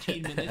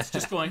 15 minutes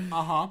just going, Yep.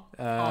 How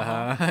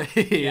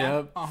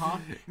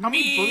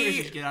many boogers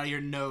did you get out of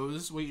your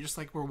nose where you just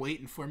like were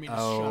waiting for me to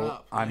shut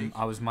up? Like,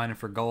 I was mining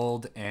for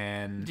gold,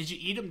 and... Did you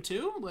eat them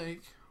too?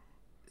 Like...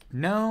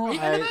 No, Are you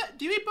into that?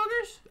 Do you eat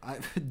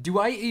boogers? Do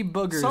I eat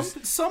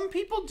boogers? Some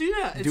people do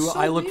that. It's Do so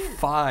I look weird.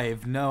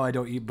 5? No, I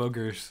don't eat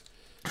boogers.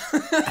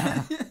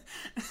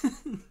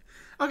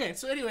 Okay,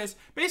 so anyways,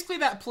 basically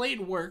that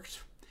plane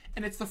worked,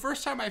 and it's the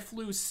first time I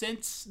flew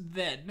since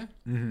then.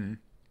 Mm-hmm.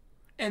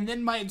 And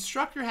then my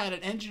instructor had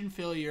an engine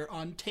failure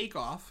on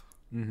takeoff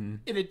in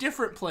a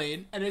different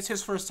plane, and it's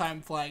his first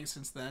time flying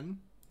since then.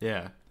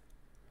 Yeah.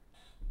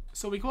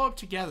 So we go up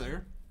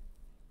together,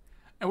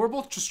 and we're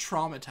both just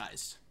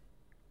traumatized.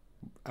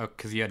 Oh,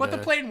 because you had But to...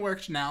 the plane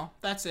worked now.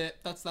 That's it.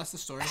 That's the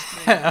story.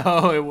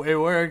 Oh, it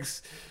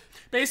works.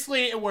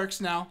 Basically, it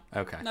works now.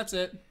 Okay. That's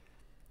it.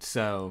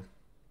 So,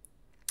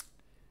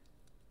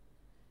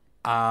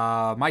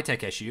 my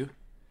tech issue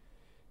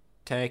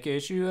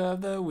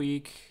of the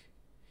week.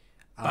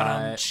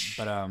 I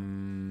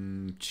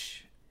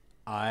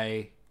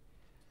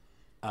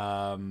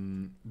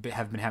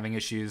have been having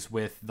issues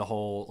with the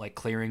whole like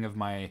clearing of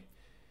my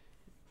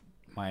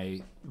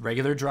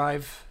regular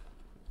drive.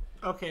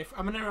 Okay,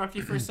 I'm gonna interrupt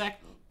you for a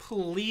sec.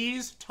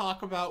 Please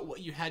talk about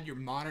what you had your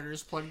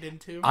monitors plugged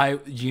into. I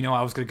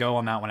was gonna go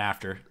on that one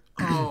after.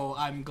 Oh,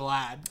 I'm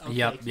glad. Okay,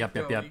 Yep.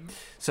 going.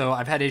 So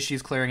I've had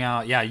issues clearing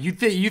out. Yeah, you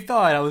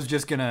thought I was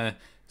just gonna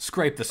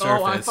scrape the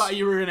surface. Oh, I thought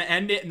you were gonna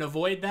end it and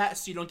avoid that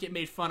so you don't get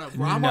made fun of.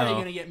 Well, I'm already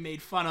gonna get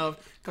made fun of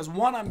because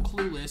 1, I'm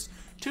clueless.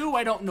 2,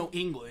 I don't know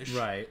English.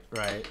 Right.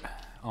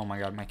 Oh my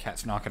god, my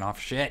cat's knocking off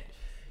shit.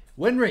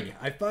 Winry,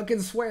 I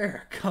fucking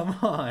swear. Come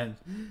on.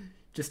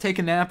 Just take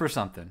a nap or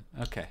something.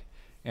 Okay.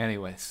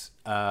 Anyways,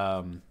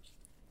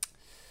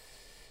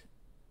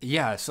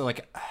 yeah, so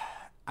like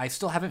I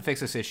still haven't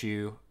fixed this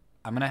issue.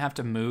 I'm going to have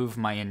to move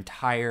my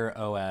entire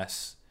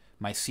OS,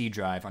 my C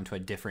drive onto a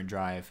different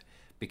drive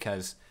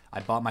because I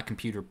bought my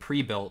computer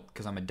pre-built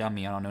because I'm a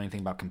dummy. I don't know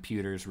anything about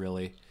computers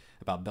really,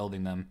 about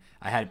building them.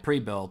 I had it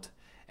pre-built,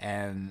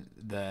 and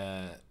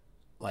the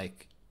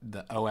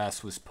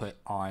OS was put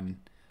on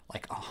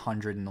like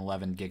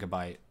 111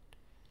 gigabyte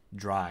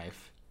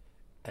drive,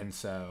 and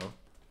so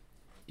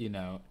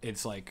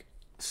it's like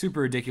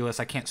super ridiculous.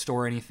 I can't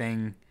store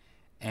anything,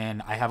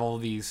 and I have all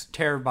these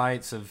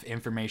terabytes of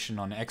information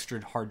on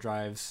extra hard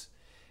drives.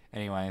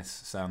 Anyways,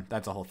 so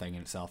that's a whole thing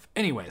in itself.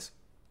 Anyways,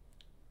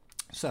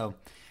 so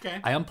Okay.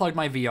 I unplugged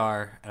my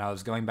VR, and I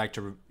was going back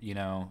to,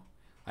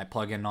 I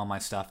plug in all my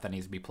stuff that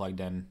needs to be plugged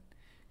in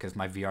because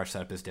my VR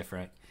setup is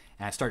different.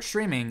 And I start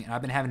streaming, and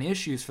I've been having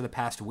issues for the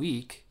past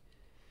week.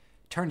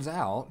 Turns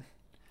out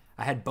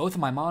I had both of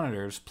my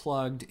monitors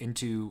plugged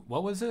into,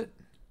 what was it?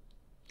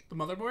 The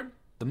motherboard?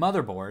 The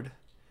motherboard,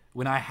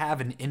 when I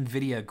have an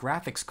NVIDIA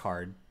graphics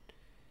card.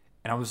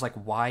 And I was like,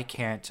 why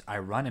can't I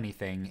run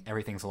anything?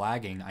 Everything's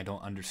lagging. I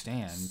don't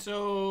understand.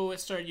 So it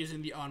started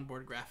using the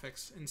onboard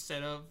graphics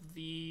instead of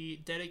the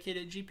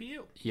dedicated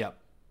GPU. Yep.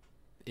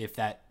 If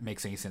that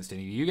makes any sense to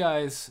any of you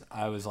guys,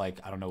 I was like,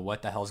 I don't know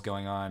what the hell's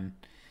going on.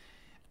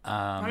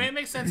 I mean, it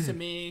makes sense to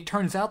me.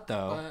 Turns out,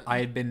 though, I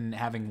had been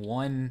having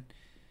one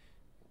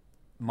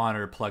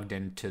monitor plugged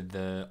into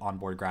the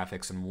onboard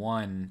graphics and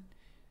one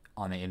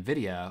on the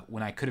NVIDIA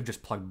when I could have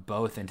just plugged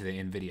both into the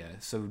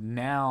NVIDIA. So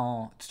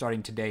now,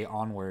 starting today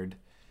onward,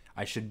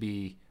 I should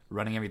be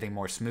running everything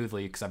more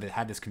smoothly because I've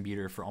had this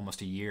computer for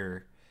almost a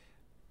year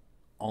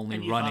only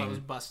And you running. thought it was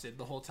busted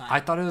the whole time. I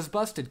thought it was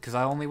busted because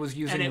I only was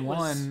using it was-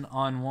 one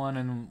on one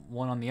and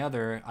one on the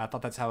other. I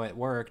thought that's how it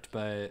worked,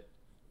 but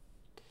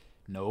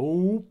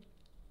nope.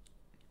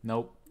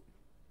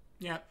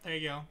 Yeah, there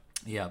you go.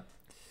 Yep.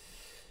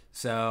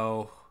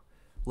 So,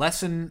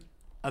 lesson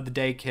of the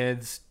day,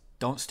 kids.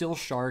 Don't steal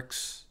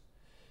sharks.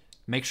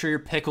 Make sure your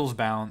pickles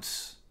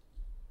bounce.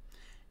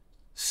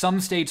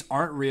 Some states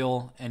aren't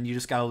real, and you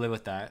just gotta live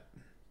with that.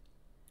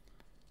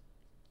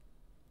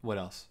 What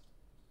else?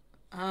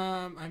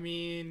 I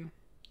mean,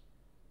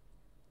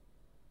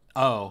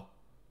 Oh.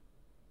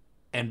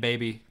 And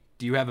baby,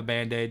 do you have a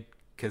Band-Aid?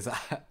 Because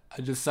I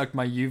just sucked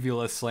my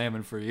uvula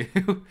slamming for you.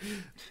 Oh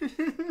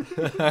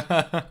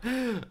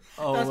that's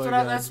my what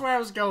God. that's where I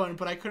was going,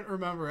 but I couldn't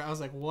remember. I was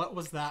like, what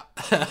was that?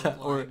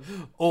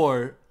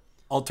 or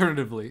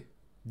alternatively,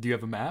 do you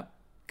have a map?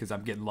 Because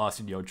I'm getting lost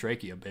in your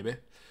trachea, baby.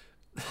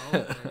 Oh,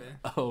 baby.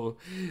 Oh,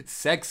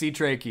 sexy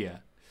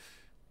trachea.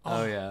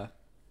 Oh yeah.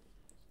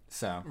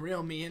 So.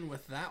 Reel me in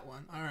with that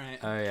one. All right.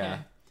 Oh yeah.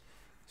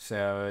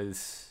 So.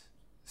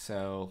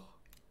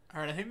 All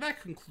right. I think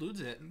that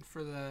concludes it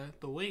for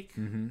the week,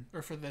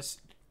 or for this.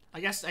 I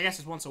guess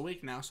it's once a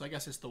week now, so I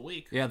guess it's the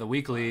week. Yeah, the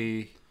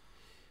weekly.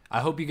 I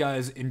hope you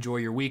guys enjoy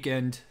your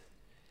weekend.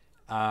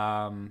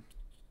 And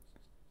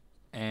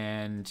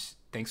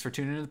thanks for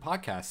tuning into the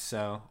podcast.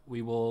 So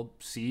we will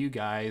see you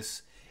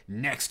guys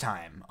next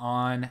time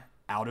on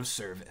Out of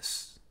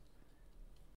Service.